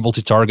suddenly you're able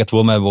to target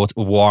women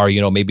who are,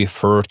 maybe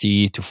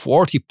 30 to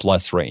 40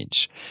 plus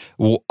range,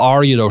 who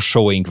are,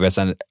 showing this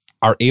and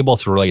are able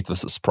to relate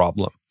with this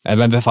problem. And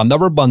then with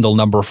another bundle,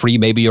 number 3,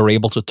 maybe you're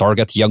able to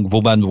target young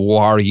women who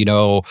are,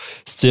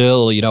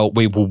 still,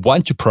 we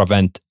want to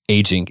prevent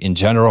aging in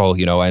general,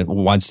 and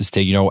wants to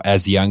stay,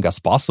 as young as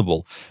possible.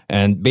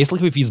 And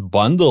basically with these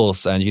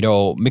bundles and,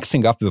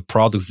 mixing up the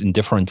products in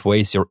different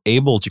ways, you're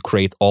able to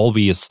create all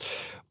these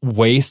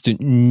ways to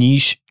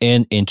niche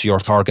into your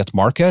target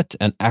market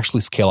and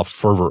actually scale up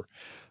further.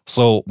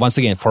 So once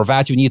again, for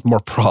that, you need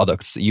more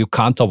products. You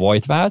can't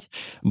avoid that.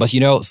 But,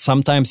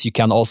 sometimes you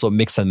can also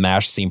mix and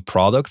match same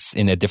products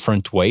in a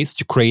different ways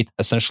to create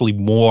essentially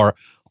more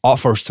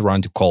offers to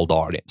run to cold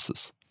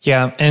audiences.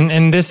 Yeah,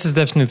 and this is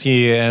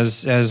definitely,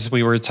 as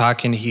we were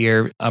talking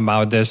here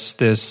about this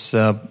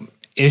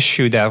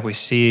issue that we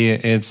see,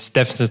 it's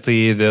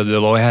definitely the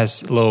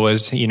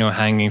lowest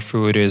hanging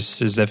fruit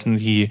is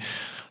definitely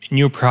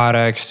new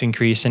products,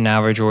 increase in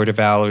average order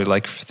value,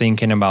 like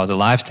thinking about the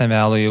lifetime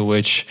value,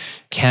 which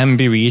can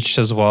be reached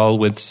as well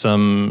with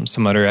some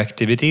other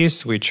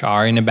activities which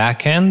are in the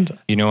back end,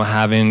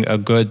 having a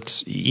good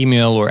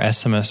email or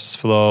SMS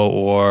flow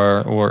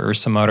or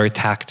some other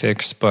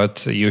tactics,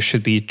 but you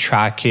should be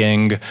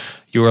tracking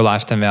your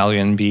lifetime value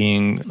and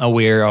being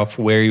aware of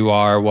where you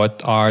are,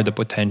 what are the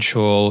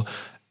potential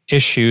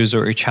issues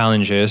or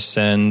challenges,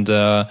 and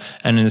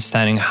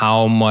understanding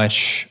how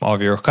much of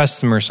your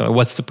customers,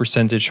 what's the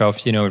percentage of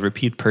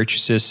repeat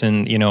purchases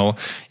in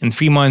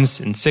 3 months,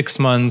 in 6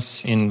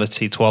 months, in let's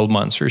say 12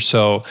 months or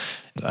so,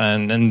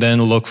 and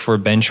then look for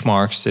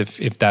benchmarks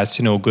if that's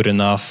good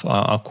enough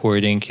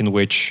according in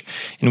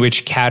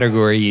which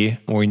category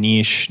or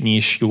niche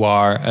you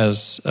are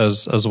as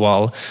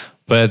well.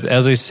 But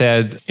as I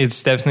said,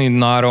 it's definitely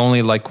not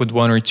only like with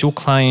 1 or 2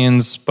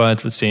 clients,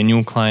 but let's say a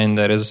new client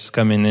that is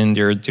coming in,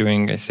 they're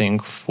doing, I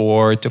think,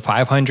 400 to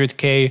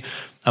 500K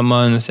a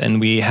month. And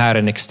we had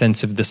an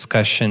extensive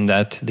discussion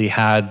that they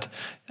had,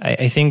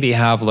 I think they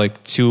have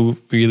like 2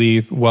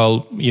 really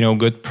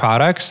good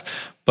products,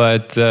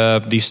 but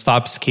they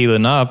stopped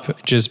scaling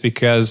up just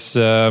because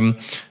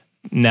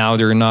now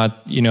they're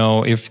not,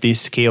 if they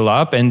scale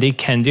up, and they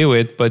can do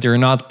it, but they're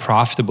not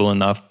profitable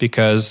enough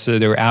because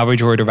their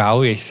average order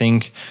value, I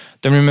think,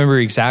 don't remember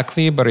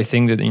exactly, but I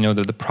think that,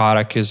 that the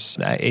product is,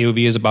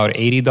 AOV is about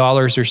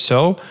 $80 or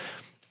so.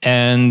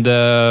 And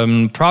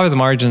profit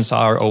margins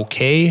are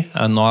okay,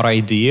 not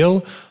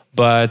ideal,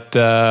 but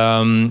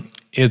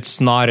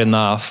it's not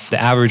enough. The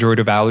average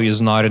order value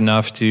is not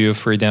enough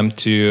for them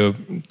to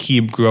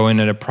keep growing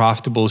at a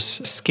profitable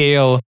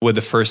scale with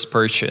the first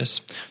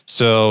purchase.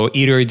 So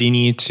either they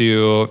need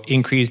to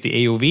increase the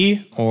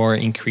AOV or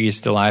increase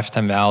the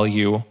lifetime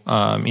value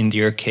in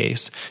their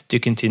case to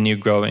continue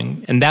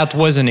growing. And that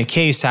wasn't a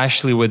case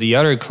actually with the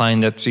other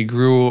client that we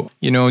grew,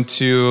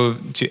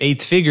 to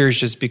 8 figures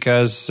just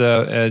because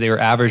their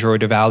average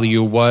order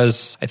value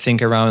was, I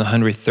think, around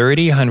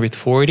 130,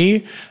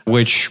 140,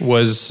 which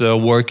was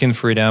working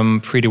for them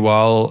pretty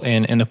well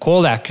in the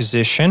cold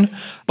acquisition.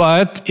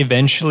 But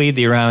eventually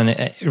they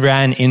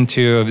ran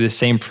into the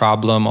same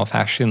problem of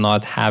actually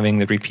not having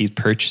the repeat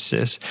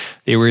purchases.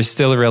 They were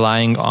still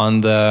relying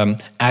on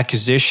the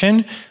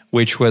acquisition,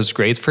 which was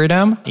great for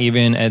them,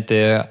 even at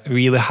the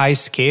really high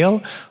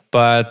scale.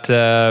 But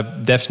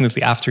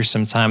definitely after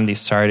some time, they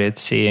started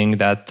seeing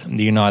that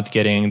they're not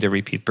getting the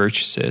repeat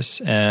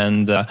purchases,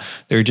 and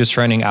they're just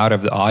running out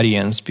of the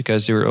audience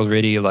because they were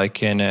already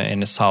like in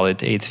a solid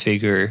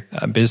 8-figure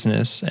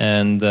business.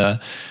 And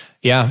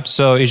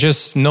so it's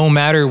just, no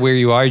matter where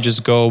you are,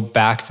 just go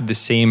back to the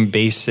same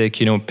basic,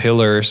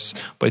 pillars,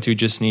 but you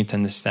just need to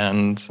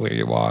understand where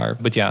you are.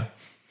 But yeah,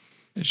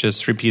 it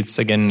just repeats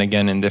again and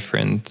again in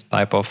different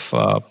type of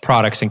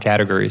products and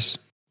categories.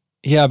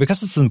 Yeah,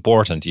 because it's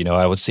important,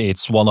 I would say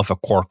it's one of the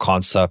core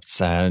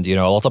concepts, and,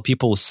 a lot of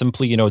people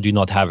simply, do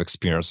not have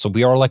experience. So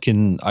we are like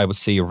in, I would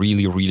say, a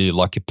really, really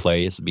lucky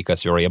place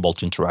because we're able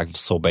to interact with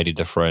so many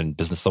different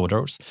business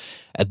owners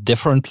at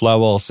different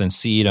levels and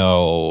see,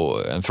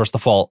 and first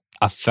of all,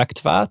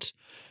 affect that,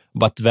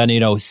 but then,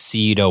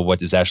 see,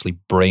 what is actually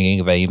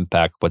bringing the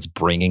impact, what's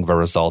bringing the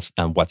results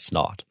and what's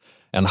not.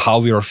 And how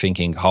we are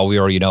thinking, how we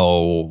are,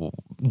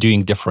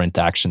 doing different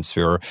actions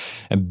here,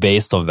 and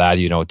based on that,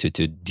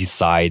 to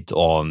decide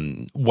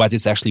on what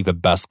is actually the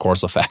best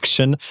course of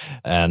action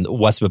and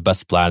what's the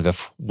best plan with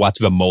what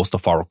the most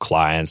of our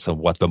clients and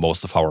what the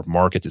most of our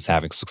market is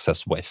having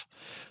success with.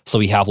 So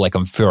we have like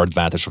a fair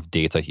advantage of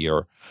data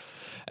here.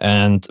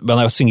 And when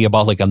I was thinking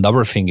about like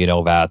another thing,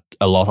 that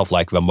a lot of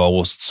like the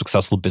most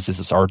successful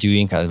businesses are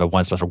doing, and the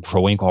ones that are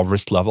growing over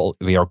this level,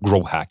 they are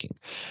growth hacking.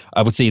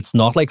 I would say it's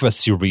not like the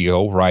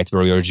CEO, right,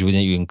 where you're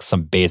doing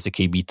some basic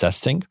A/B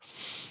testing.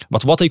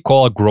 But what I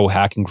call growth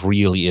hacking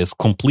really is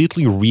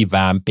completely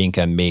revamping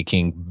and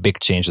making big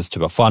changes to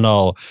the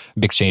funnel,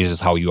 big changes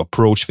how you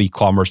approach the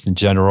e-commerce in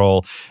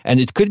general.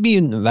 And it could be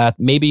that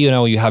maybe,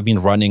 you have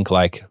been running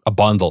like a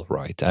bundle,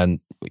 right?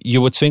 And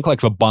you would think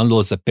like the bundle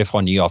is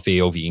epiphany of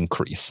AOV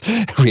increase.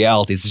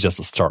 Reality is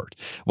just a start.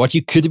 What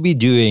you could be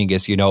doing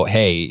is,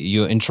 hey,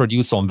 you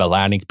introduce on the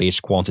landing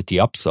page quantity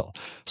upsell.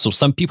 So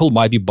some people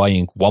might be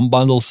buying 1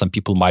 bundle, some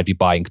people might be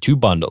buying 2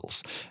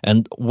 bundles.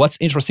 And what's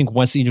interesting,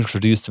 once you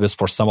introduce this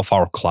for some of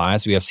our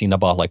clients, we have seen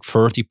about like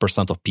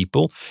 30% of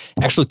people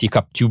actually take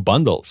up 2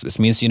 bundles. This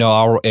means,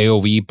 our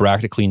AOV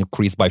practically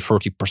increased by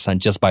 30%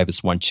 just by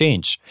this one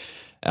change.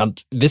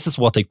 And this is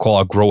what they call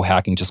a grow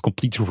hacking, just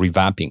completely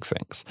revamping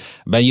things.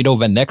 But,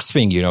 the next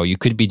thing, you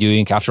could be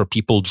doing after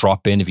people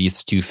drop in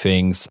these two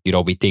things,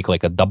 we take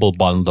like a double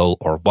bundle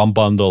or one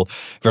bundle.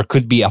 There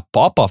could be a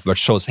pop-up that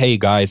shows, hey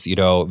guys,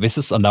 this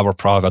is another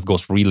product that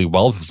goes really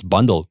well with this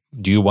bundle.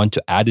 Do you want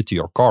to add it to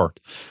your cart?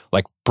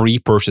 Like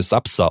pre-purchase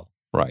upsell.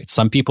 Right.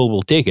 Some people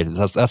will take it.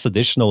 That's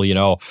additional,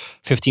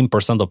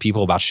 15% of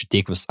people that should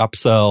take this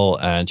upsell.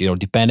 And,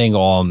 depending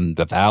on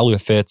the value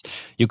of it,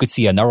 you could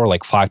see another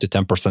like 5 to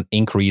 10%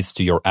 increase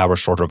to your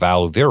average order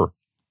value there.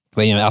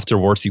 When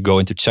afterwards you go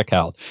into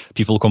checkout,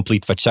 people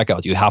complete the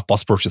checkout, you have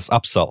post-purchase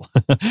upsell,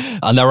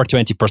 another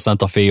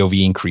 20% of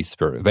AOV increase.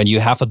 When you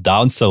have a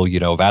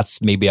downsell,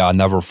 that's maybe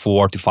another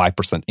 4 to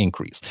 5%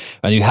 increase.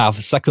 When you have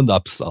a second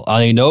upsell,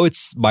 and I know it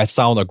might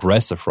sound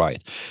aggressive,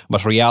 right?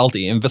 But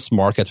reality in this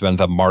market, when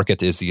the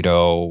market is,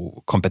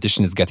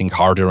 competition is getting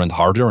harder and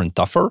harder and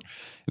tougher,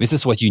 this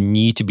is what you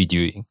need to be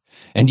doing.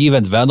 And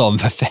even then on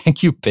the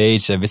thank you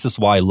page, and this is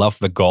why I love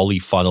the Golly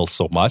funnel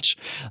so much.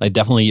 I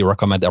definitely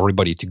recommend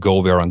everybody to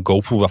go there and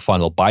go through the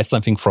funnel, buy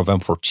something from them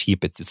for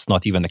cheap. It's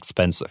not even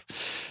expensive.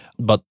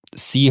 But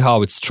see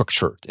how it's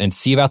structured and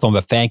see that on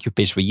the thank you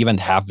page, we even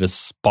have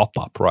this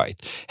pop-up, right?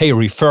 Hey,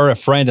 refer a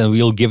friend and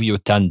we'll give you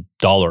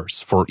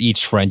 $10 for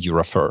each friend you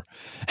refer.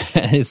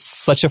 It's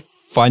such a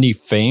funny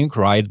thing,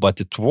 right? But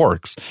it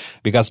works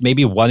because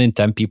maybe 1 in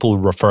 10 people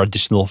refer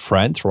additional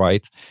friends,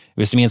 right?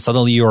 Which means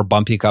suddenly you're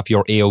bumping up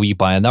your AOE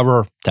by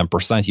another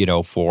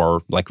 10%,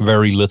 for like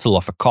very little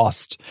of a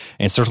cost.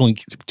 And certainly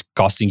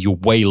costing you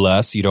way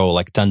less,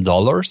 like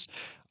 $10,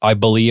 I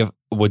believe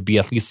would be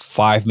at least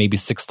 5, maybe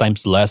 6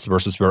 times less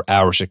versus your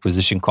average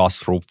acquisition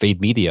cost through paid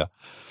media.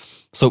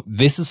 So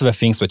this is the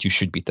things that you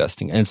should be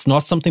testing. And it's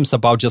not sometimes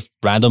about just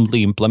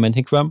randomly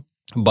implementing them,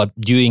 but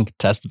doing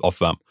tests of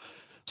them.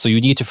 So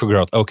you need to figure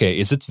out, okay,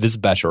 is it this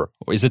better?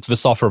 Or is it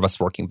this offer that's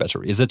working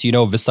better? Is it,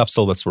 this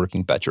upsell that's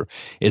working better?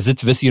 Is it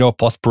this,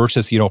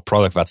 post-purchase,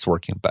 product that's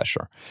working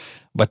better?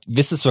 But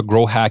this is the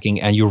grow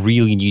hacking, and you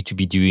really need to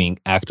be doing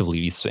actively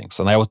these things.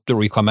 And I would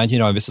recommend,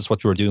 this is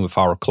what we're doing with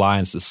our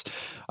clients is,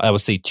 I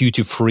would say 2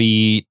 to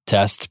 3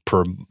 tests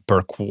per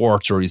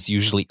quarter is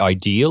usually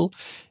ideal.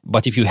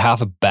 But if you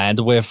have a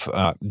bandwidth,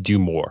 do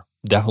more.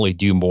 Definitely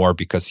do more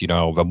because,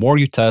 the more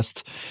you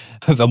test,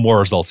 the more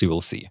results you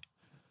will see.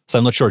 So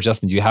I'm not sure,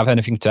 Justin, do you have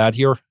anything to add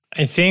here?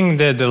 I think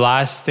that the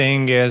last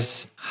thing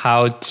is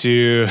how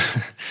to...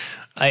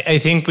 I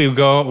think we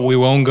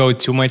won't go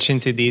too much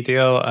into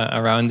detail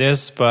around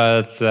this,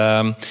 but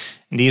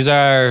these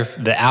are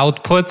the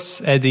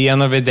outputs at the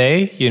end of the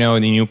day. The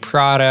new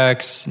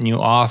products, new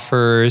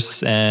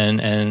offers,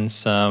 and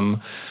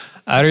some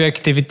other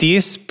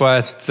activities,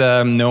 but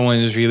no one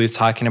is really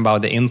talking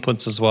about the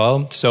inputs as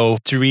well. So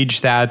to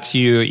reach that,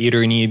 you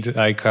either need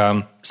like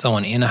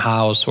someone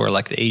in-house or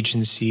like the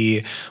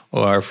agency,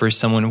 or for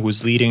someone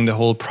who's leading the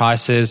whole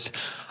process,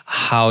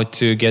 how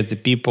to get the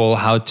people,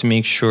 how to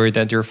make sure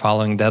that you're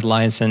following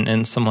deadlines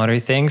and some other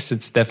things.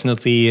 It's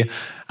definitely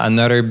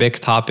another big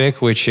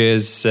topic, which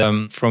is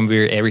from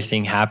where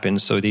everything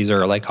happens. So these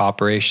are like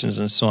operations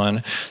and so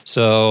on.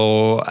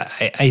 So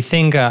I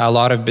think a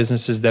lot of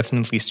businesses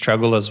definitely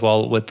struggle as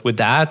well with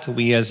that.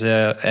 We as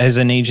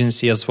an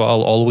agency as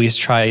well always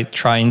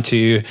trying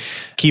to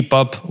keep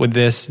up with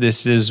this.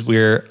 This is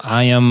where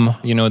I am,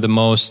 the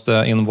most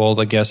involved,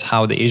 I guess,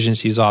 how the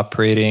agency is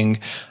operating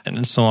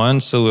and so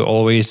on. So we're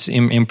always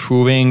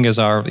improving as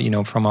our,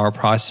 from our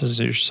process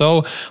or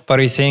so. But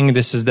I think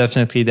this is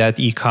definitely that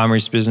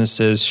e-commerce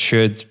businesses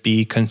should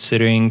be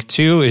considering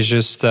too, is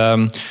just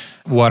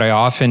what I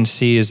often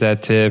see is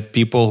that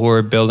people who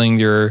are building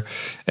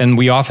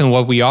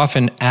what we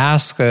often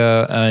ask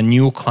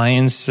new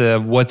clients,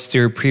 what's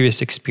their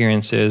previous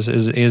experiences?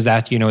 Is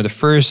that,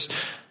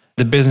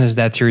 the business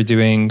that you're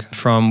doing,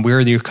 from where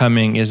you're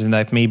coming, isn't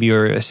that maybe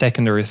you're a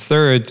second or a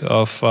third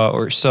of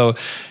or so.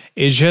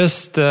 It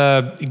just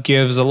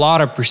gives a lot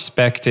of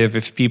perspective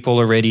if people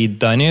already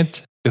done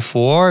it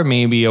before,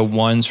 maybe a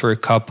once or a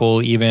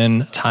couple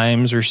even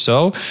times or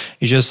so.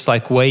 It's just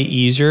like way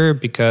easier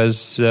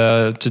because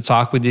to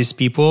talk with these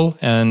people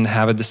and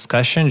have a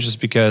discussion, just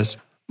because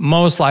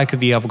most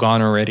likely I've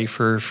gone already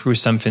through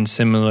something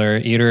similar.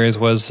 Either it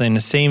was in the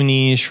same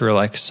niche or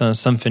like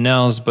something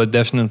else, but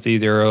definitely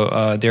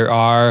there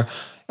are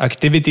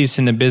activities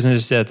in the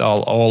business that are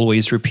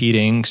always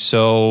repeating.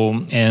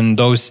 So, and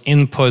those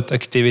input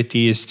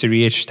activities to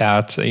reach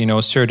that,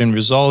 certain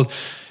result,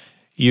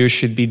 you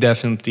should be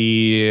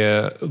definitely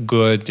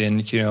good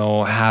in,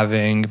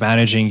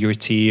 managing your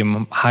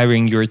team,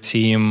 hiring your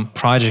team,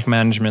 project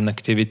management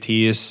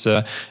activities,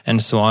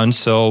 and so on.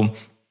 So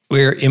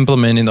we're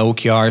implementing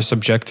OKRs,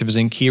 objectives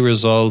and key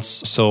results.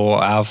 So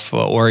I've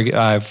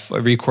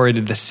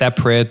recorded a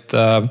separate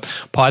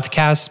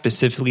podcast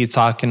specifically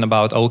talking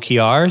about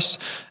OKRs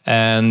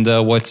and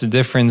what's the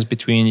difference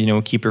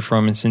between, key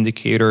performance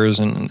indicators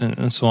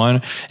and so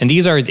on. And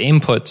these are the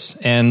inputs.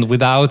 And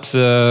without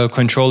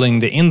controlling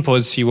the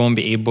inputs, you won't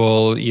be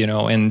able,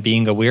 and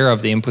being aware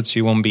of the inputs,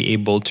 you won't be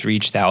able to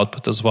reach the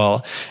output as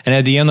well. And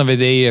at the end of the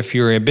day, if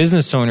you're a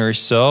business owner,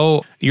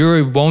 so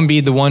you won't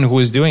be the one who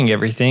is doing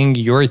everything.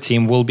 Your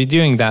team will be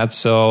doing that.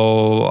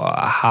 So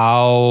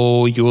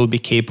how you will be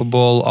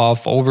capable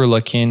of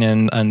overlooking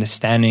and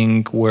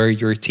understanding where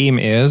your team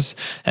is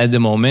at the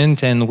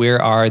moment and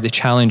where are the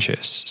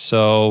challenges.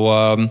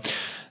 So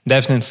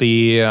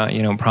definitely,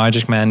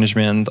 project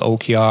management,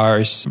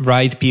 OKRs,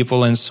 right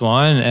people, and so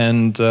on.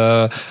 And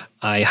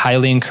I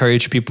highly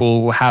encourage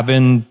people who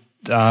haven't,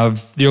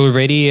 they're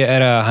already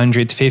at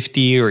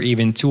 150 or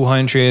even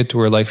 200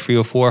 or like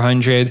 300 or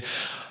 400.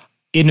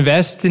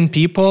 Invest in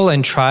people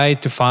and try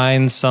to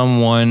find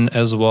someone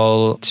as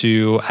well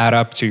to add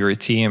up to your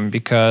team,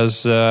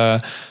 because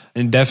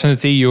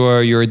definitely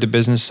you're the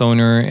business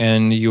owner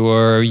and you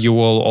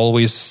will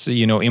always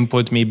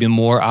input maybe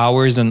more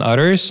hours than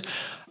others.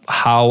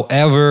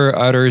 However,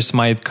 others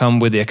might come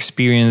with the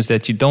experience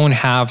that you don't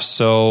have,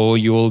 so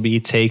you will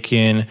be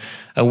taking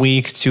a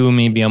week, 2,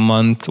 maybe a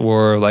month,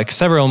 or like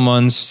several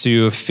months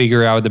to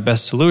figure out the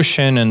best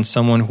solution. And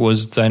someone who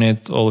has done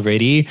it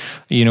already,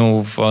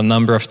 a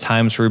number of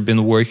times we've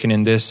been working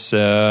in this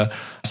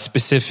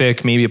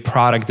specific maybe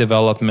product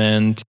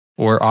development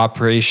or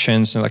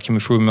operations, and like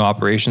improvement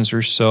operations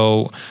or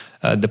so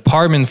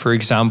department, for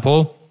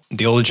example.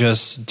 They'll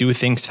just do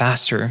things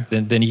faster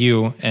than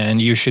you,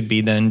 and you should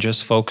be then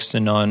just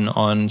focusing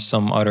on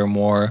some other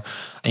more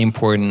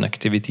important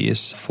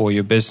activities for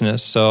your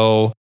business.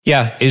 So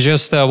yeah, it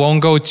just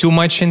won't go too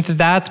much into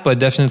that, but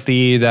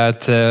definitely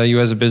that you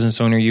as a business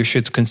owner, you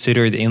should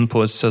consider the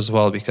inputs as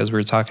well, because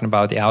we're talking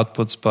about the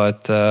outputs,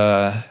 but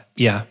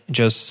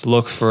just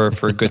look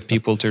for good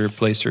people to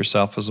replace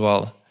yourself as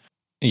well.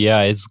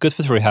 Yeah, it's good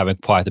that we're having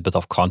quite a bit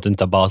of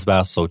content about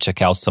that, so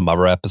check out some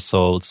other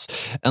episodes.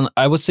 And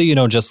I would say,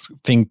 just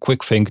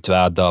quick thing to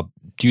add up.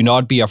 Do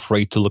not be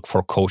afraid to look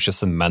for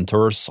coaches and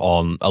mentors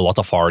on a lot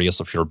of areas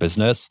of your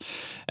business.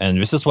 And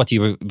this is what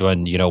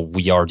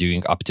we are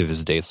doing up to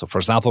this day. So for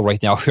example,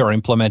 right now we are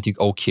implementing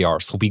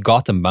OKRs. So we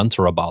got a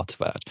mentor about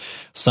that.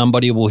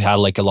 Somebody who had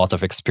like a lot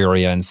of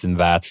experience in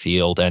that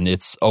field. And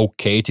it's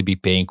okay to be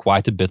paying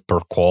quite a bit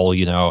per call,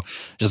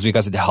 just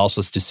because it helps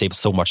us to save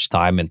so much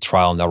time and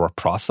trial and error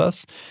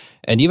process.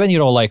 And even,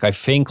 I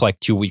think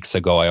 2 weeks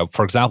ago,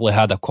 for example, I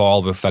had a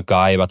call with a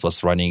guy that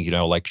was running,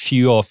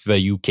 few of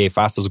the UK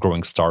fastest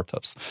growing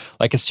startups.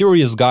 Like a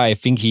serious guy, I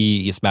think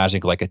he is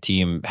managing a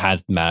team,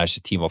 had managed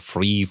a team of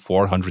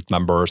 300-400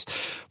 members.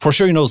 For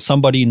sure,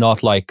 somebody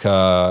not like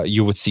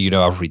you would see,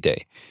 every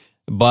day.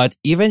 But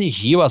even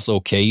he was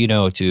okay,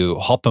 to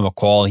hop him a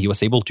call. He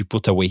was able to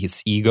put away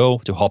his ego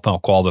to hop him a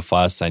call with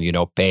us and,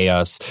 pay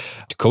us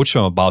to coach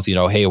him about,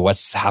 hey,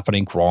 what's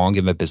happening wrong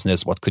in the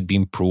business? What could be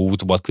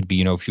improved? What could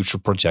be, future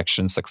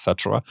projections,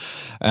 etc.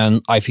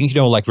 And I think,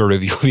 the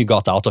review we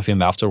got out of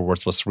him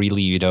afterwards was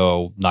really,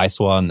 nice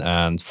one.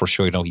 And for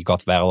sure, he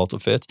got value out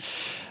of it.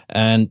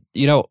 And,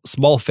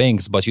 small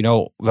things, but,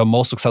 the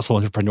most successful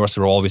entrepreneurs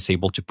were always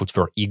able to put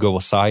their ego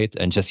aside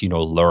and just,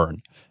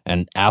 learn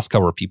and ask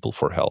our people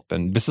for help.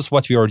 And this is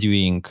what we are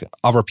doing,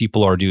 other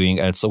people are doing,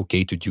 and it's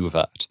okay to do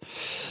that.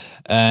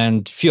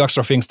 And a few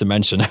extra things to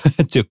mention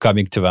to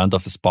coming to the end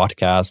of this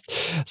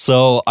podcast.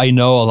 So I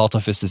know a lot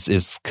of this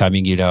is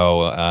coming,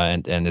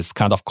 and it's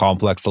kind of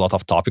complex, a lot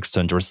of topics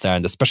to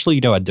understand,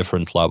 especially, at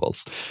different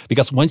levels.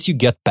 Because once you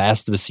get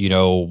past this,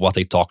 what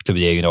I talked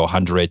today,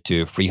 100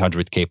 to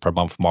 300K per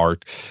month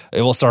mark,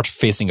 it will start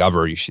facing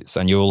other issues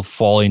and you will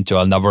fall into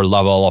another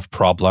level of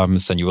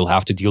problems and you will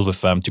have to deal with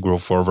them to grow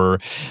further.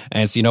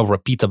 And it's,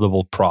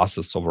 repeatable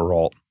process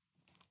overall.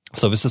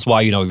 So this is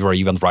why, we were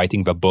even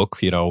writing the book,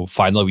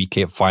 finally we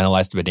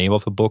finalized the name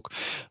of the book.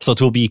 So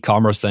it will be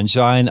E-Commerce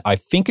Engine. I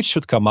think it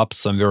should come up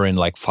somewhere in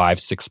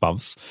 5-6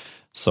 months.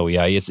 So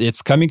yeah,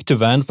 it's coming to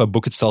the end. The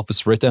book itself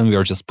is written. We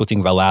are just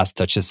putting the last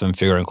touches and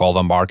figuring all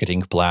the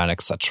marketing plan,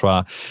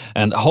 etc.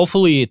 And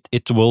hopefully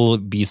it will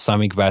be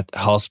something that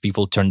helps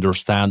people to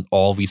understand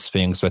all these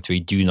things that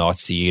we do not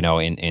see,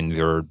 in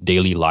their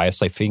daily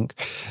lives, I think,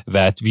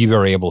 that we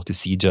were able to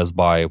see just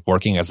by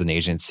working as an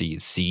agency,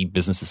 see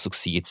businesses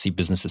succeed, see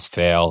businesses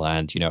fail,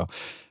 and,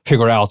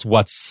 figure out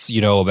what's,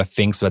 the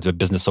things that the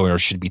business owner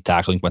should be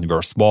tackling when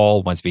we're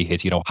small, once we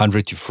hit,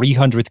 100 to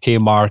 300K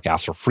mark,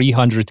 after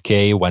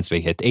 300K, once we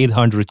hit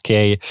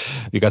 800K,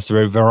 because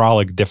there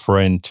are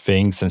different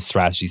things and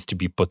strategies to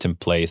be put in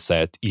place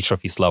at each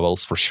of these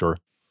levels for sure.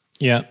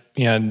 Yeah,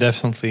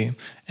 definitely.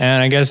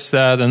 And I guess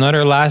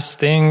another last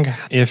thing,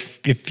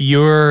 if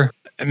you're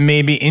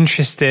maybe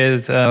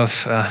interested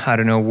of,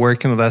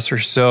 working with us or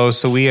so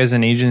we as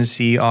an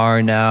agency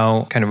are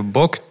now kind of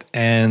booked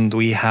and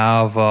we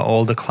have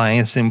all the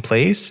clients in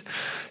place.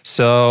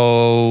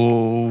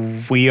 So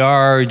we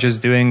are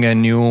just doing a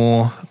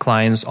new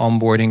clients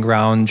onboarding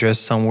round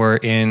just somewhere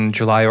in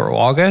July or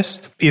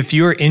August. If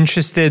you're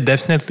interested,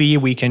 definitely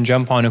we can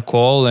jump on a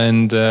call,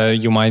 and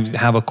you might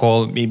have a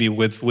call maybe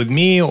with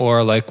me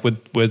or like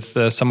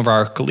with some of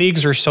our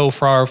colleagues or so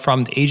far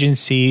from the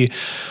agency.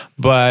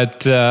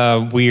 But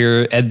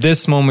we're at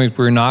this moment,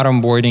 we're not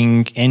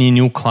onboarding any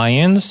new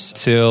clients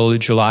till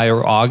July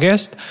or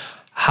August.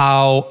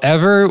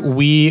 However,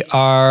 we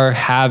are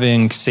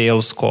having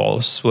sales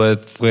calls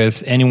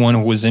with anyone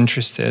who is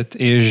interested.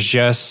 It's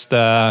just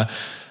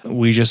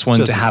we just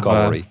want to have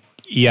discovery.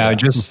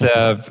 Just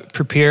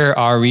prepare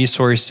our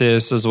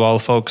resources as well,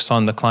 focus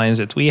on the clients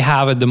that we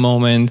have at the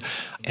moment.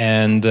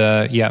 And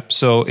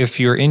so if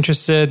you're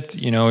interested,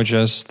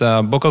 just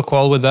book a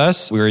call with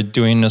us. We're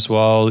doing as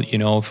well,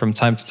 from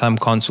time to time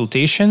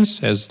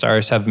consultations, as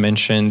Darius have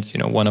mentioned,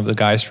 one of the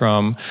guys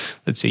from,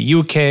 let's say,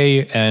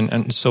 UK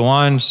and so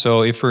on.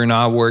 So if we're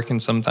not working,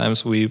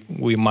 sometimes we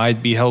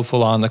might be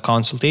helpful on the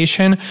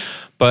consultation.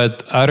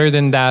 But other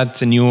than that,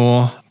 the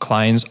new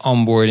clients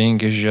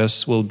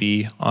onboarding will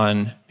be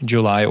on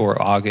July or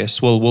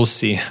August. We'll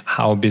see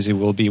how busy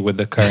we'll be with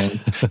the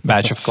current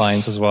batch of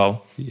clients as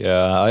well.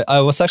 Yeah, I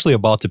was actually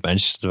about to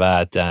mention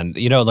that, and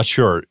not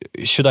sure,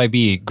 should I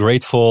be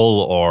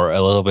grateful or a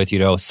little bit,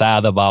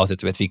 sad about it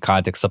that we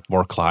can't accept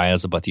more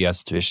clients, but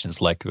situations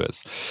like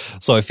this.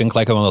 So I think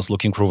when I was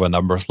looking through the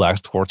numbers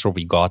last quarter,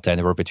 we got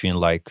anywhere between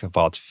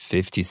about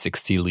 50,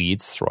 60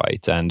 leads,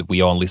 right? And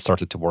we only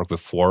started to work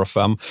with 4 of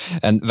them.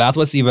 And that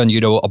was even,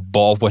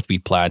 above what we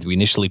planned. We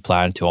initially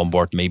planned to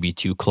onboard maybe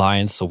 2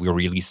 clients, so we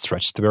really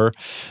stretched there.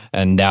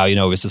 And now,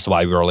 this is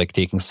why we were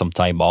taking some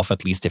time off,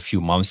 at least a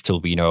few months till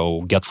we,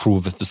 get through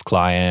with these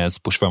clients,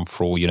 push them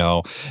through,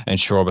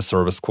 ensure the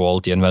service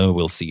quality. And then we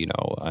will see,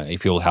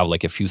 if you'll have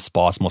a few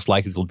spots, most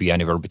likely it will be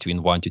anywhere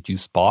between 1 to 2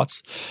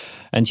 spots.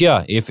 And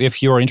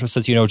if you're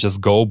interested,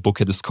 just go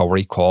book a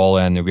discovery call,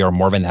 and we are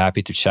more than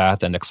happy to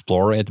chat and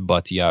explore it.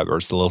 But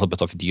there's a little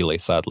bit of a delay,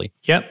 sadly.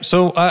 Yeah,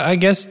 so I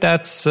guess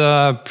that's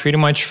pretty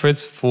much it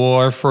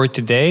for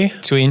today.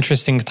 2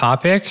 interesting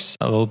topics,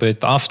 a little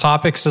bit off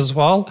topics as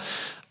well.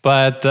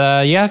 But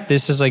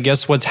this is, I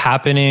guess, what's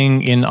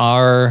happening in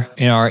our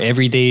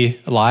everyday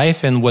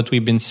life and what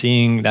we've been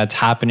seeing that's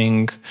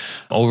happening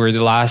over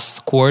the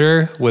last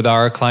quarter with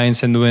our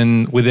clients and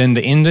within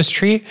the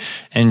industry,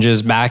 and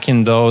just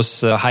backing those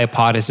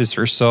hypotheses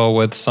or so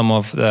with some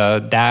of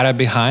the data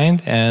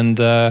behind. And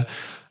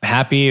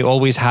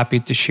always happy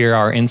to share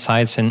our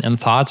insights and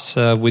thoughts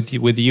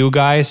with you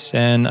guys.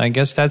 And I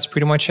guess that's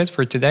pretty much it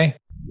for today.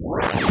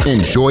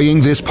 Enjoying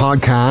this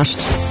podcast?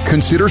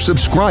 Consider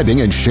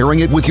subscribing and sharing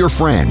it with your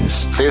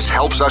friends. This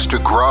helps us to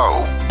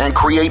grow and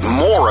create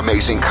more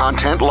amazing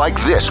content like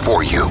this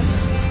for you.